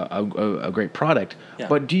a great product,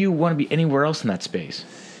 but do you want to be anywhere else in that space?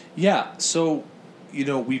 Yeah. So,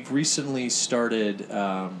 we've recently started.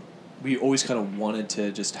 We always kind of wanted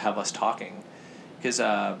to just have us talking. Because,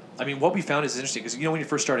 what we found is interesting because, when you're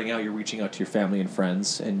first starting out, you're reaching out to your family and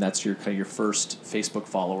friends, and that's your first Facebook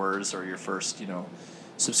followers or your first,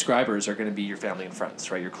 subscribers are going to be your family and friends,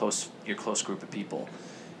 right? Your close group of people.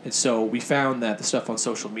 And so we found that the stuff on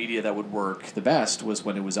social media that would work the best was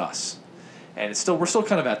when it was us. And we're still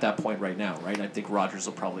kind of at that point right now, right? I think Rogers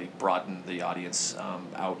will probably broaden the audience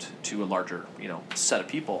out to a larger, set of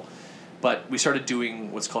people. But we started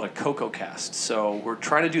doing what's called a CocoCast. So we're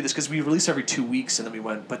trying to do this because we release every 2 weeks, and then we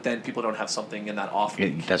went, but then people don't have something in that off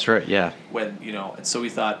week. That's right, yeah. When, and so we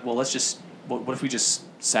thought, well, let's just, what if we just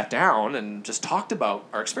sat down and just talked about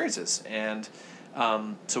our experiences? And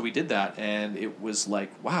so we did that, and it was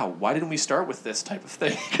like, wow, why didn't we start with this type of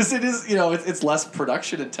thing? Because it is, it's less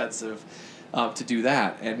production intensive to do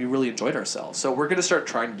that, and we really enjoyed ourselves. So we're going to start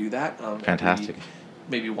trying to do that. Fantastic.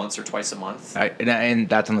 Maybe once or twice a month. And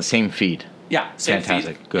that's on the same feed. Yeah, same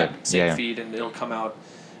Fantastic. feed. Good. Yeah, same feed, and it'll come out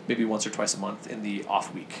maybe once or twice a month in the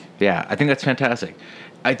off week. Yeah, I think that's fantastic.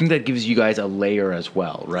 I think that gives you guys a layer as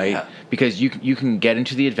well, right? Yeah. Because you can get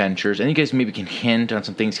into the adventures, and you guys maybe can hint on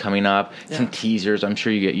some things coming up, some teasers. I'm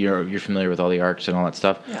sure you're familiar with all the arcs and all that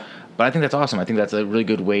stuff. Yeah. But I think that's awesome. I think that's a really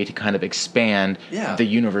good way to kind of expand the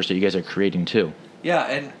universe that you guys are creating too. Yeah,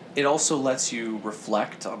 and it also lets you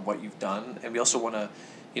reflect on what you've done, and we also want to,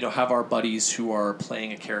 have our buddies who are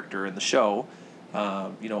playing a character in the show,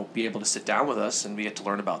 be able to sit down with us and we get to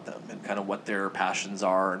learn about them and kind of what their passions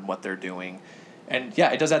are and what they're doing. And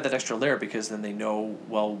yeah, it does add that extra layer because then they know,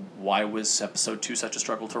 well, why was episode 2 such a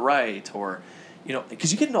struggle to write? Or,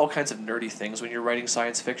 because you get into all kinds of nerdy things when you're writing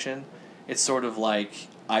science fiction. It's sort of like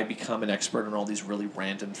I become an expert on all these really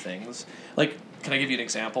random things. Like, can I give you an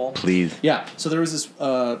example? Please. Yeah. So there was this.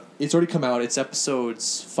 It's already come out. It's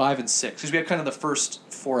episodes 5 and 6 because we have kind of the first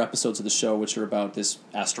 4 episodes of the show, which are about this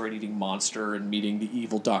asteroid-eating monster and meeting the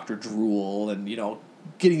evil Dr. Drool and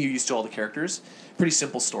getting you used to all the characters. Pretty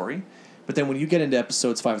simple story. But then when you get into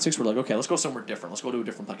episodes 5 and 6, we're like, okay, let's go somewhere different. Let's go to a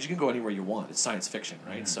different planet. You can go anywhere you want. It's science fiction,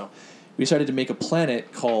 right? Mm-hmm. So we decided to make a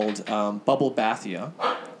planet called Bubble Bathia.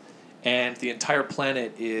 And the entire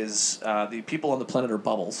planet is, the people on the planet are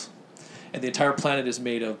bubbles. And the entire planet is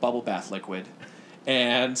made of bubble bath liquid.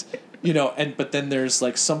 And, but then there's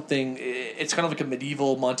like something, it's kind of like a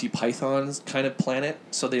medieval Monty Python kind of planet.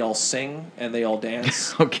 So they all sing and they all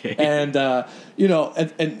dance. Okay. And,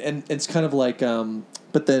 and it's kind of like,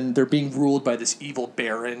 but then they're being ruled by this evil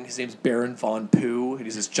Baron. His name's Baron Von Pooh. And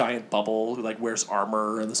he's this giant bubble who like wears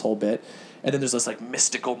armor and this whole bit. And then there's this like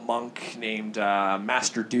mystical monk named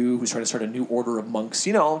Master Do who's trying to start a new order of monks,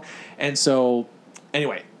 And so,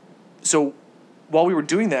 anyway, so while we were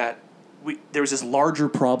doing that, there was this larger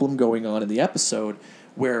problem going on in the episode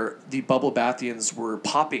where the Bubble Bathians were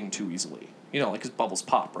popping too easily. Like 'cause bubbles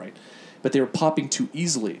pop, right? But they were popping too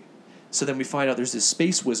easily. So then we find out there's this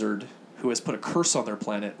space wizard who has put a curse on their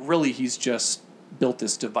planet. Really, he's just built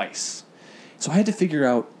this device. So I had to figure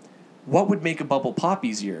out what would make a bubble pop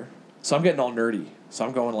easier. So I'm getting all nerdy. So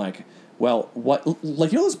I'm going like, well, what,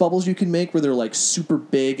 like, those bubbles you can make where they're like super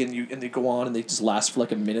big and they go on and they just last for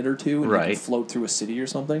like a minute or two and right. you can float through a city or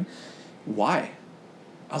something. Why?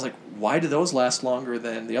 I was like, why do those last longer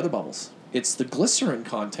than the other bubbles? It's the glycerin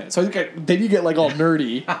content. So I think then you get like all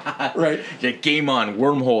nerdy, right? Yeah, game on,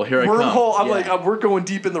 wormhole, here I come. Wormhole, I'm like, we're going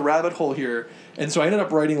deep in the rabbit hole here. And so I ended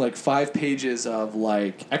up writing like 5 pages of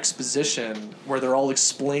like exposition where they're all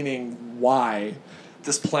explaining why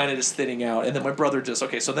this planet is thinning out. And then my brother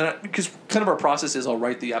because kind of our process is I'll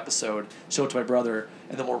write the episode, show it to my brother,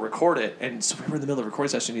 and then we'll record it. And so we were in the middle of the recording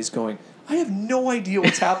session, he's going, I have no idea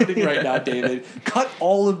what's happening right now, David. Cut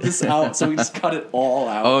all of this out. So we just cut it all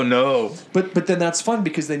out. Oh, no. But then that's fun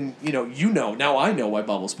because then, now I know why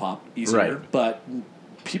bubbles pop easier. Right. But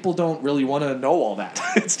people don't really want to know all that.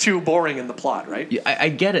 It's too boring in the plot, right? Yeah, I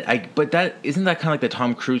get it. But isn't that kind of like the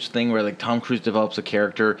Tom Cruise thing where like Tom Cruise develops a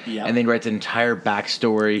character and then writes an entire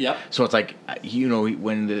backstory. Yep. So it's like,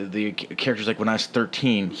 when the character's like, when I was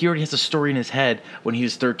 13, he already has a story in his head when he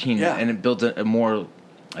was 13 and it builds a more,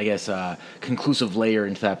 I guess, conclusive layer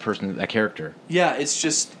into that character. Yeah, it's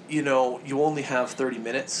just, you only have 30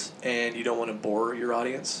 minutes and you don't want to bore your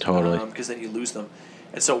audience. Totally. Because then you lose them.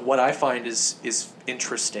 And so what I find is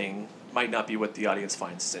interesting might not be what the audience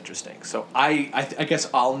finds is interesting. So I guess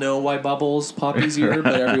I'll know why bubbles pop easier,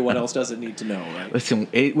 but everyone else doesn't need to know, right? Listen,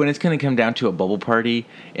 when it's going to come down to a bubble party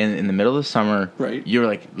in the middle of the summer, right. You're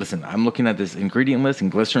like, listen, I'm looking at this ingredient list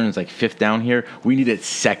and glycerin is like 5th down here. We need it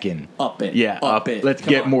 2nd. Up it. Yeah, up it. Let's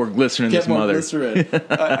get more glycerin in this mother. Glycerin.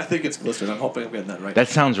 I think it's glycerin. I'm hoping I'm getting that right. That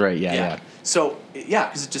sounds right, yeah. So,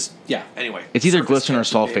 because it just, anyway. It's either glycerin or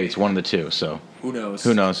sulfates, one of the two, so. Who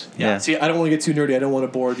knows? Yeah. See, I don't want to get too nerdy. I don't want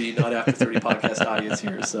to bore the Not After 30 podcast audience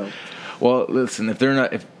here, so. Well, listen,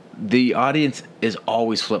 if the audience is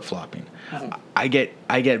always flip-flopping. Mm-hmm. I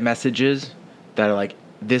get messages that are like,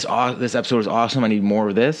 this episode is awesome, I need more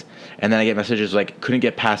of this. And then I get messages like, couldn't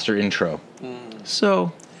get past your intro.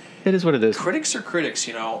 So, it is what it is. Critics are critics,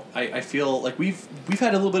 I feel like we've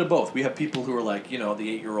had a little bit of both. We have people who are like, the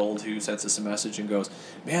 8-year-old who sends us a message and goes,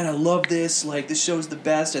 man, I love this, like, this show's the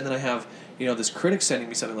best. And then I have, this critic sending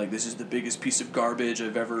me something like, this is the biggest piece of garbage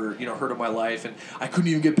I've ever, heard in my life, and I couldn't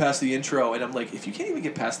even get past the intro. And I'm like, if you can't even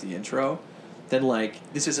get past the intro, then,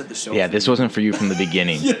 like, this isn't the show. Yeah, this wasn't for you from the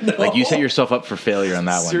beginning. Like, you set yourself up for failure on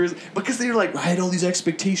that Seriously. One. Because they were like, I had all these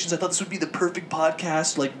expectations. I thought this would be the perfect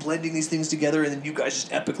podcast, like, blending these things together, and then you guys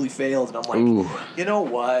just epically failed. And I'm like, ooh. You know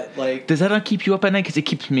what? Like, does that not keep you up at night? Because it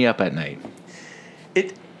keeps me up at night.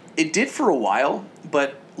 It did for a while,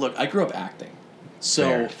 but, look, I grew up acting.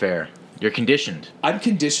 So Fair. You're conditioned. I'm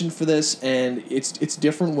conditioned for this, and it's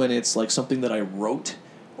different when it's, like, something that I wrote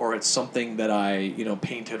or it's something that I,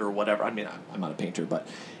 painted or whatever. I mean, I'm not a painter, but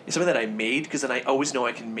it's something that I made because then I always know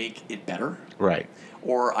I can make it better. Right.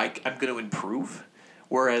 Or I'm going to improve.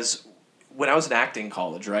 Whereas when I was in acting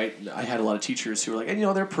college, right, I had a lot of teachers who were like, and,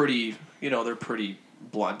 they're pretty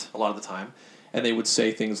blunt a lot of the time. And they would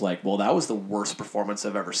say things like, well, that was the worst performance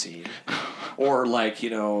I've ever seen. Or like,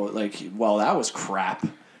 well, that was crap,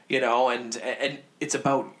 and it's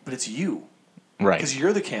about, but it's you. Right. Because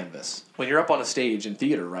you're the canvas. When you're up on a stage in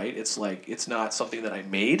theater, right, it's like, it's not something that I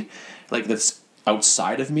made, like, that's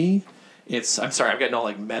outside of me. I'm sorry, I'm getting all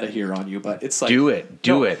like meta here on you, but it's like Do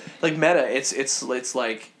it. Like meta, it's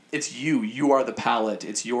like it's you. You are the palette.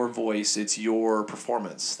 It's your voice. It's your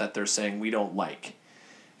performance that they're saying we don't like,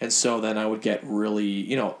 and so then I would get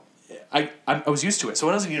really, I was used to it. So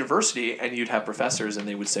when I was in university and you'd have professors and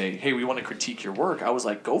they would say, "Hey, we want to critique your work," I was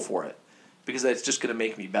like, "Go for it," because that's just going to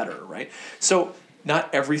make me better, right? So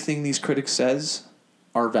not everything these critics says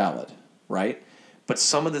are valid, right? But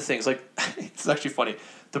some of the things, like it's actually funny.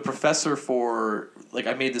 The professor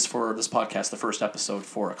I made this for this podcast, the first episode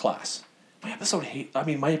for a class. My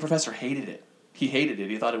professor hated it. He hated it.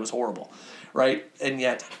 He thought it was horrible, right? And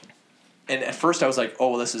at first I was like,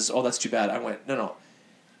 that's too bad. I went, no.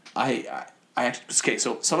 I actually, okay,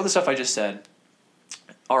 so some of the stuff I just said,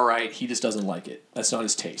 all right, he just doesn't like it. That's not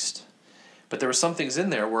his taste. But there were some things in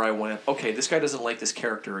there where I went, okay, this guy doesn't like this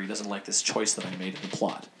character. He doesn't like this choice that I made in the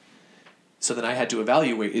plot. So then I had to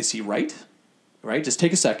evaluate, is he right? Right? Just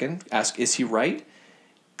take a second, ask, is he right?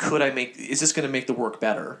 Is this going to make the work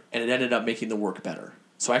better? And it ended up making the work better.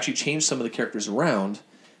 So I actually changed some of the characters around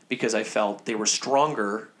because I felt they were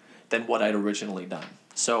stronger than what I'd originally done.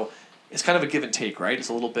 So it's kind of a give and take, right? It's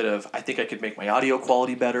a little bit of, I think I could make my audio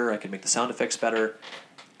quality better. I could make the sound effects better.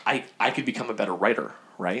 I could become a better writer,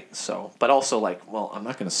 right? So, but also like, well, I'm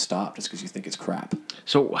not going to stop just because you think it's crap.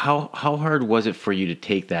 So how hard was it for you to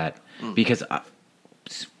take that? Because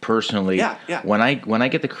personally, when I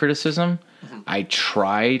get the criticism, I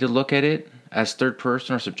try to look at it as third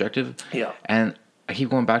person or subjective. Yeah. And I keep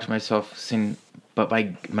going back to myself saying, but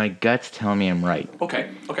my gut's telling me I'm right. Okay.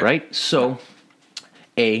 Right? So,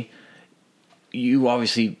 you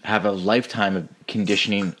obviously have a lifetime of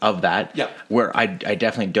conditioning of that. Yeah. Where I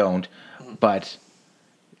definitely don't. But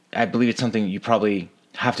I believe it's something you probably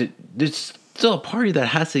have to. There's still a party that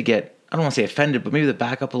has to get, I don't want to say offended, but maybe to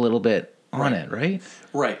back up a little bit on it, right?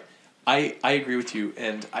 Right. I agree with you,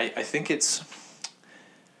 and I think it's...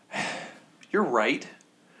 You're right.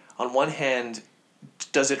 On one hand,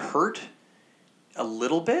 does it hurt? A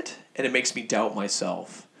little bit, and it makes me doubt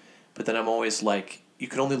myself. But then I'm always like, you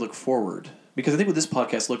can only look forward. Because I think with this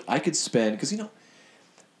podcast, look, I could spend... Because,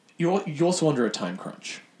 you're also under a time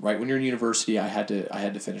crunch, right? When you're in university, I had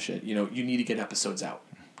to finish it. You need to get episodes out.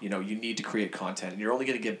 You need to create content. And you're only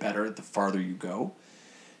going to get better the farther you go.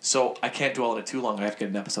 So I can't dwell on it too long. I have to get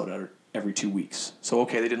an episode out every 2 weeks. So,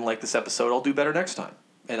 okay, they didn't like this episode. I'll do better next time.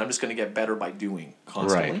 And I'm just going to get better by doing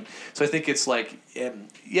constantly. Right. So I think it's like,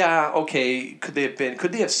 okay, could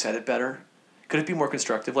they have said it better? Could it be more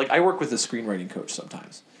constructive? Like, I work with a screenwriting coach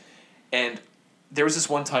sometimes. And there was this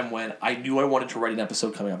one time when I knew I wanted to write an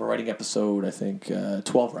episode coming up. I'm writing episode, I think,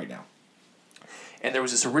 12 right now. And there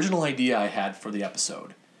was this original idea I had for the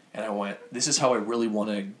episode. And I went, this is how I really want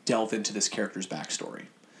to delve into this character's backstory.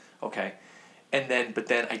 Okay? But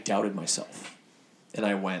then I doubted myself. And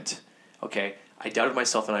I went, okay, I doubted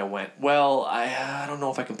myself and I went, well, I don't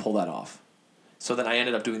know if I can pull that off. So then I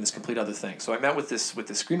ended up doing this complete other thing. So I met with this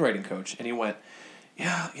screenwriting coach, and he went,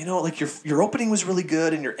 yeah, like your opening was really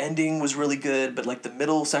good and your ending was really good, but like the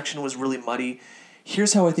middle section was really muddy.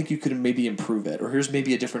 Here's how I think you could maybe improve it, or here's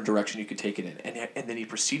maybe a different direction you could take it in. And then he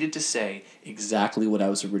proceeded to say exactly what I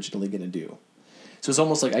was originally going to do. So it's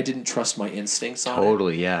almost like I didn't trust my instincts on it.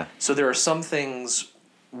 Totally, yeah. So there are some things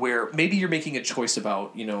where maybe you're making a choice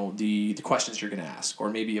about, the questions you're going to ask, or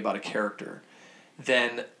maybe about a character.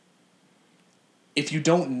 Then if you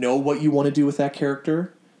don't know what you want to do with that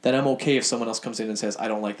character, then I'm okay if someone else comes in and says, I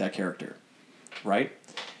don't like that character, right?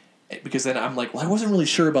 Because then I'm like, well, I wasn't really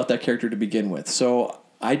sure about that character to begin with. So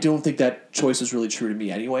I don't think that choice was really true to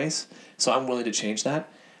me anyways. So I'm willing to change that.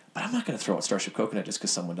 But I'm not going to throw out Starship Coconut just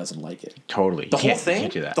because someone doesn't like it. Totally. The whole thing.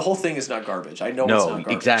 Can't do that. The whole thing is not garbage. I know it's not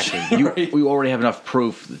garbage. Exactly. Right? We already have enough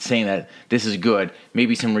proof saying that this is good.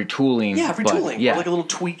 Maybe some retooling. Yeah, retooling. Yeah. Or like a little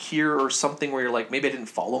tweak here or something where you're like, maybe I didn't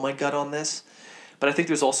follow my gut on this. But I think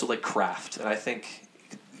there's also like craft, and I think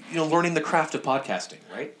learning the craft of podcasting,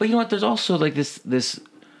 right? But you know what? There's also like this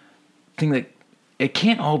thing that it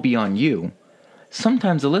can't all be on you.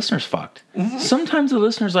 Sometimes the listener's fucked. Mm-hmm. Sometimes the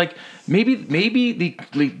listener's like, maybe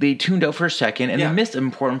they tuned out for a second and they missed an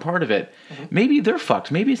important part of it. Mm-hmm. Maybe they're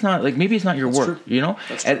fucked. Maybe it's not your That's work. True.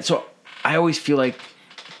 That's true. And so I always feel like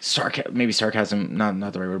sarcasm,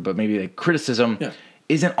 not the right word, but maybe like criticism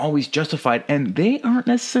isn't always justified, and they aren't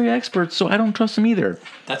necessarily experts, so I don't trust them either.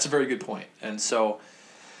 That's a very good point. And so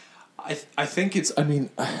I think it's,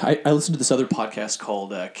 I listened to this other podcast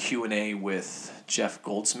called Q&A with Jeff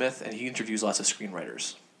Goldsmith, and he interviews lots of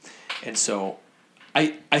screenwriters. And so I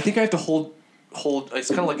think I have to hold it's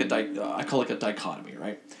kind of like I call it like a dichotomy,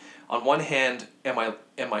 right? On one hand, am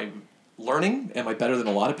I learning? Am I better than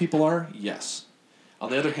a lot of people are? Yes. On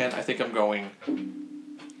the other hand, I think I'm going,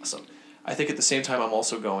 awesome. I think at the same time I'm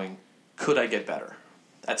also going, could I get better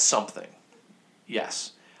at something?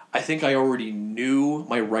 Yes. I think I already knew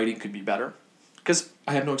my writing could be better because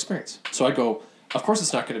I have no experience. So I go, of course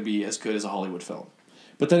it's not going to be as good as a Hollywood film.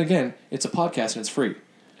 But then again, it's a podcast and it's free.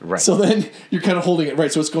 Right. So then you're kind of holding it,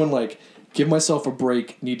 right? So it's going like, give myself a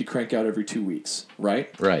break, need to crank out every 2 weeks, right?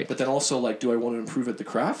 Right. But then also like, do I want to improve at the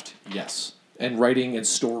craft? Yes. And writing and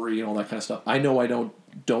story and all that kind of stuff. I know I don't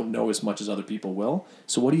know as much as other people will.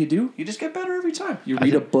 So what do? You just get better every time. You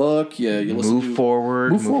read a book, you listen move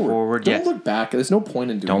forward. Don't look back. There's no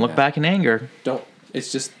point in doing that. Don't look back in anger. Don't.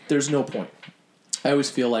 It's just, there's no point. I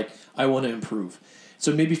always feel like I want to improve.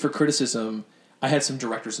 So maybe for criticism, I had some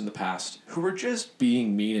directors in the past who were just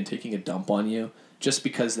being mean and taking a dump on you just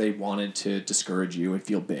because they wanted to discourage you and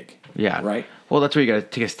feel big. Yeah. Right? Well, that's where you got to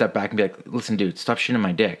take a step back and be like, listen, dude, stop shitting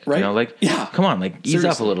my dick. Right? You know, like, yeah. Come on, like, ease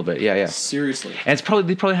up a little bit. Yeah, yeah. Seriously. And it's probably,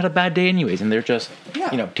 they probably had a bad day anyways, and they're just,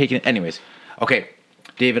 taking it anyways. Okay,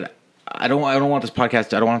 David, I don't want this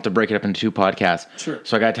podcast, I don't want to break it up into 2 podcasts. Sure.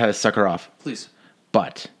 So I got to tie this sucker off. Please.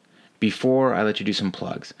 But before I let you do some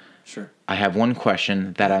plugs, Sure. I have one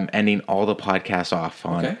question that I'm ending all the podcasts off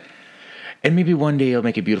on. Okay. And maybe one day I'll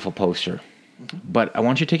make a beautiful poster. Mm-hmm. But I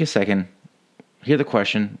want you to take a second, hear the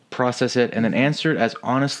question, process it, and then answer it as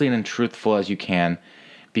honestly and truthful as you can.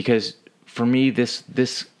 Because for me, this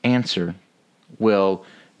answer will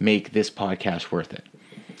make this podcast worth it.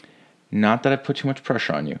 Not that I put too much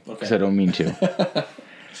pressure on you, because I don't mean to.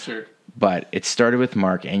 Sure. But it started with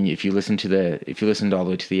Mark, and if you listened all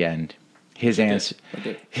the way to the end, his answer,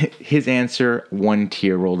 one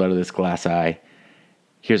tear rolled out of this glass eye.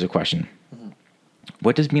 Here's a question. Mm-hmm.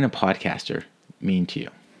 What does being a podcaster mean to you?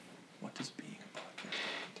 What does being a podcaster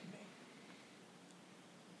mean to me?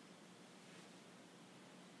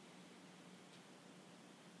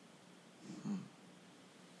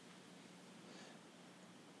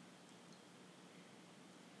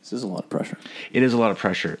 This is a lot of pressure. It is a lot of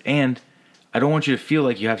pressure, and I don't want you to feel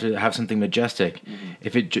like you have to have something majestic. Mm-hmm.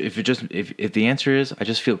 If the answer is I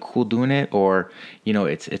just feel cool doing it, or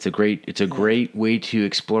it's a great way to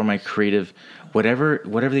explore my creative, whatever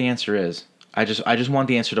the answer is. I just want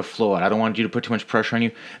the answer to flow out. I don't want you to put too much pressure on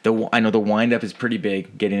you. I know the wind up is pretty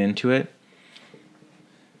big getting into it.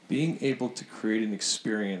 Being able to create an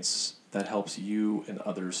experience that helps you and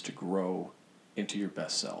others to grow into your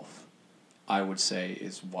best self, I would say,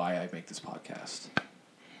 is why I make this podcast.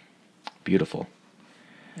 Beautiful.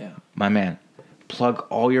 Yeah. My man, plug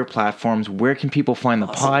all your platforms. Where can people find the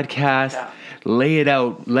podcast? Yeah. Lay it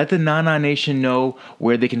out. Let the Nana Nation know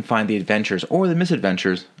where they can find the adventures or the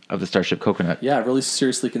misadventures of the Starship Coconut. Yeah, really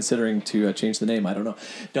seriously considering to change the name. I don't know.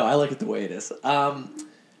 No, I like it the way it is.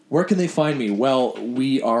 Where can they find me? Well,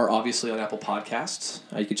 we are obviously on Apple Podcasts.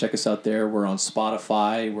 You can check us out there. We're on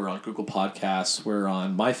Spotify. We're on Google Podcasts. We're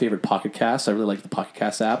on my favorite Pocket Cast. I really like the Pocket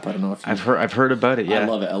Cast app. I don't know if I've heard about it. Yeah, I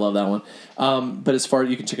love it. I love that one. But as far as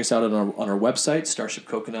you can check us out on our website,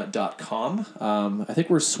 starshipcoconut.com. I think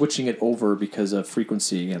we're switching it over because of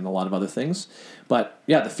frequency and a lot of other things. But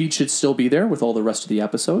yeah, the feed should still be there with all the rest of the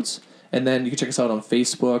episodes. And then you can check us out on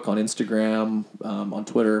Facebook, on Instagram, on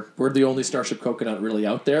Twitter. We're the only Starship Coconut really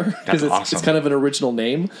out there. That's awesome. It's kind of an original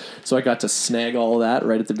name. So I got to snag all of that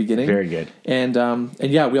right at the beginning. Very good. And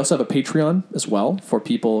yeah, we also have a Patreon as well for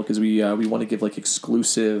people because we want to give like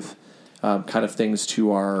exclusive kind of things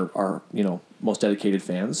to our most dedicated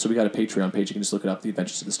fans. So we got a Patreon page. You can just look it up, The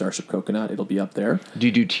Adventures of the Starship Coconut. It'll be up there. Do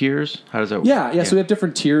you do tiers? How does that work? Yeah. So we have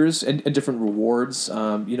different tiers and different rewards.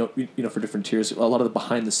 For different tiers. A lot of the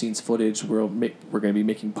behind the scenes footage. We're going to be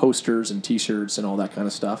making posters and T-shirts and all that kind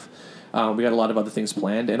of stuff. We got a lot of other things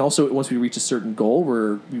planned, and also once we reach a certain goal,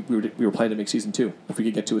 we were planning to make season 2 if we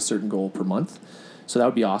could get to a certain goal per month. So that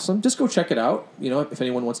would be awesome. Just go check it out. If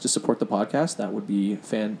anyone wants to support the podcast, that would be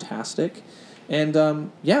fantastic.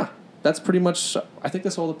 And that's pretty much. I think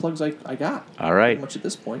that's all the plugs I got. All right. Pretty much at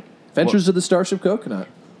this point. Adventures of the Starship Coconut.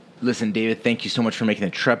 Listen, David, thank you so much for making the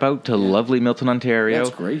trip out to lovely Milton, Ontario.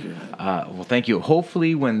 That's great here. Well, thank you.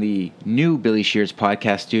 Hopefully, when the new Billy Shears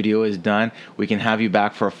podcast studio is done, we can have you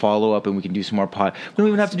back for a follow-up and we can do some more pod. We don't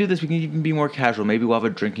even have to do this. We can even be more casual. Maybe we'll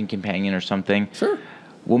have a drinking companion or something. Sure.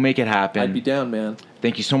 We'll make it happen. I'd be down, man.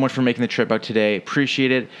 Thank you so much for making the trip out today.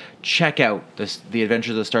 Appreciate it. Check out the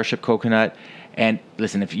Adventures of the Starship Coconut. And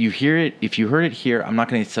listen, if you heard it here, I'm not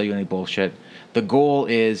going to tell you any bullshit. The goal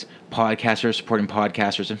is podcasters supporting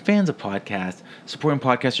podcasters and fans of podcasts supporting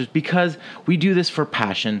podcasters because we do this for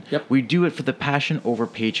passion. Yep. We do it for the passion over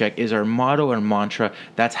paycheck is our motto, our mantra.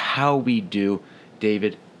 That's how we do.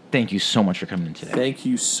 David, thank you so much for coming in today. Thank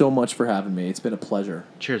you so much for having me. It's been a pleasure.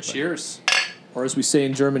 Cheers. Cheers. Or as we say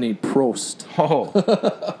in Germany, Prost.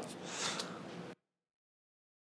 Oh.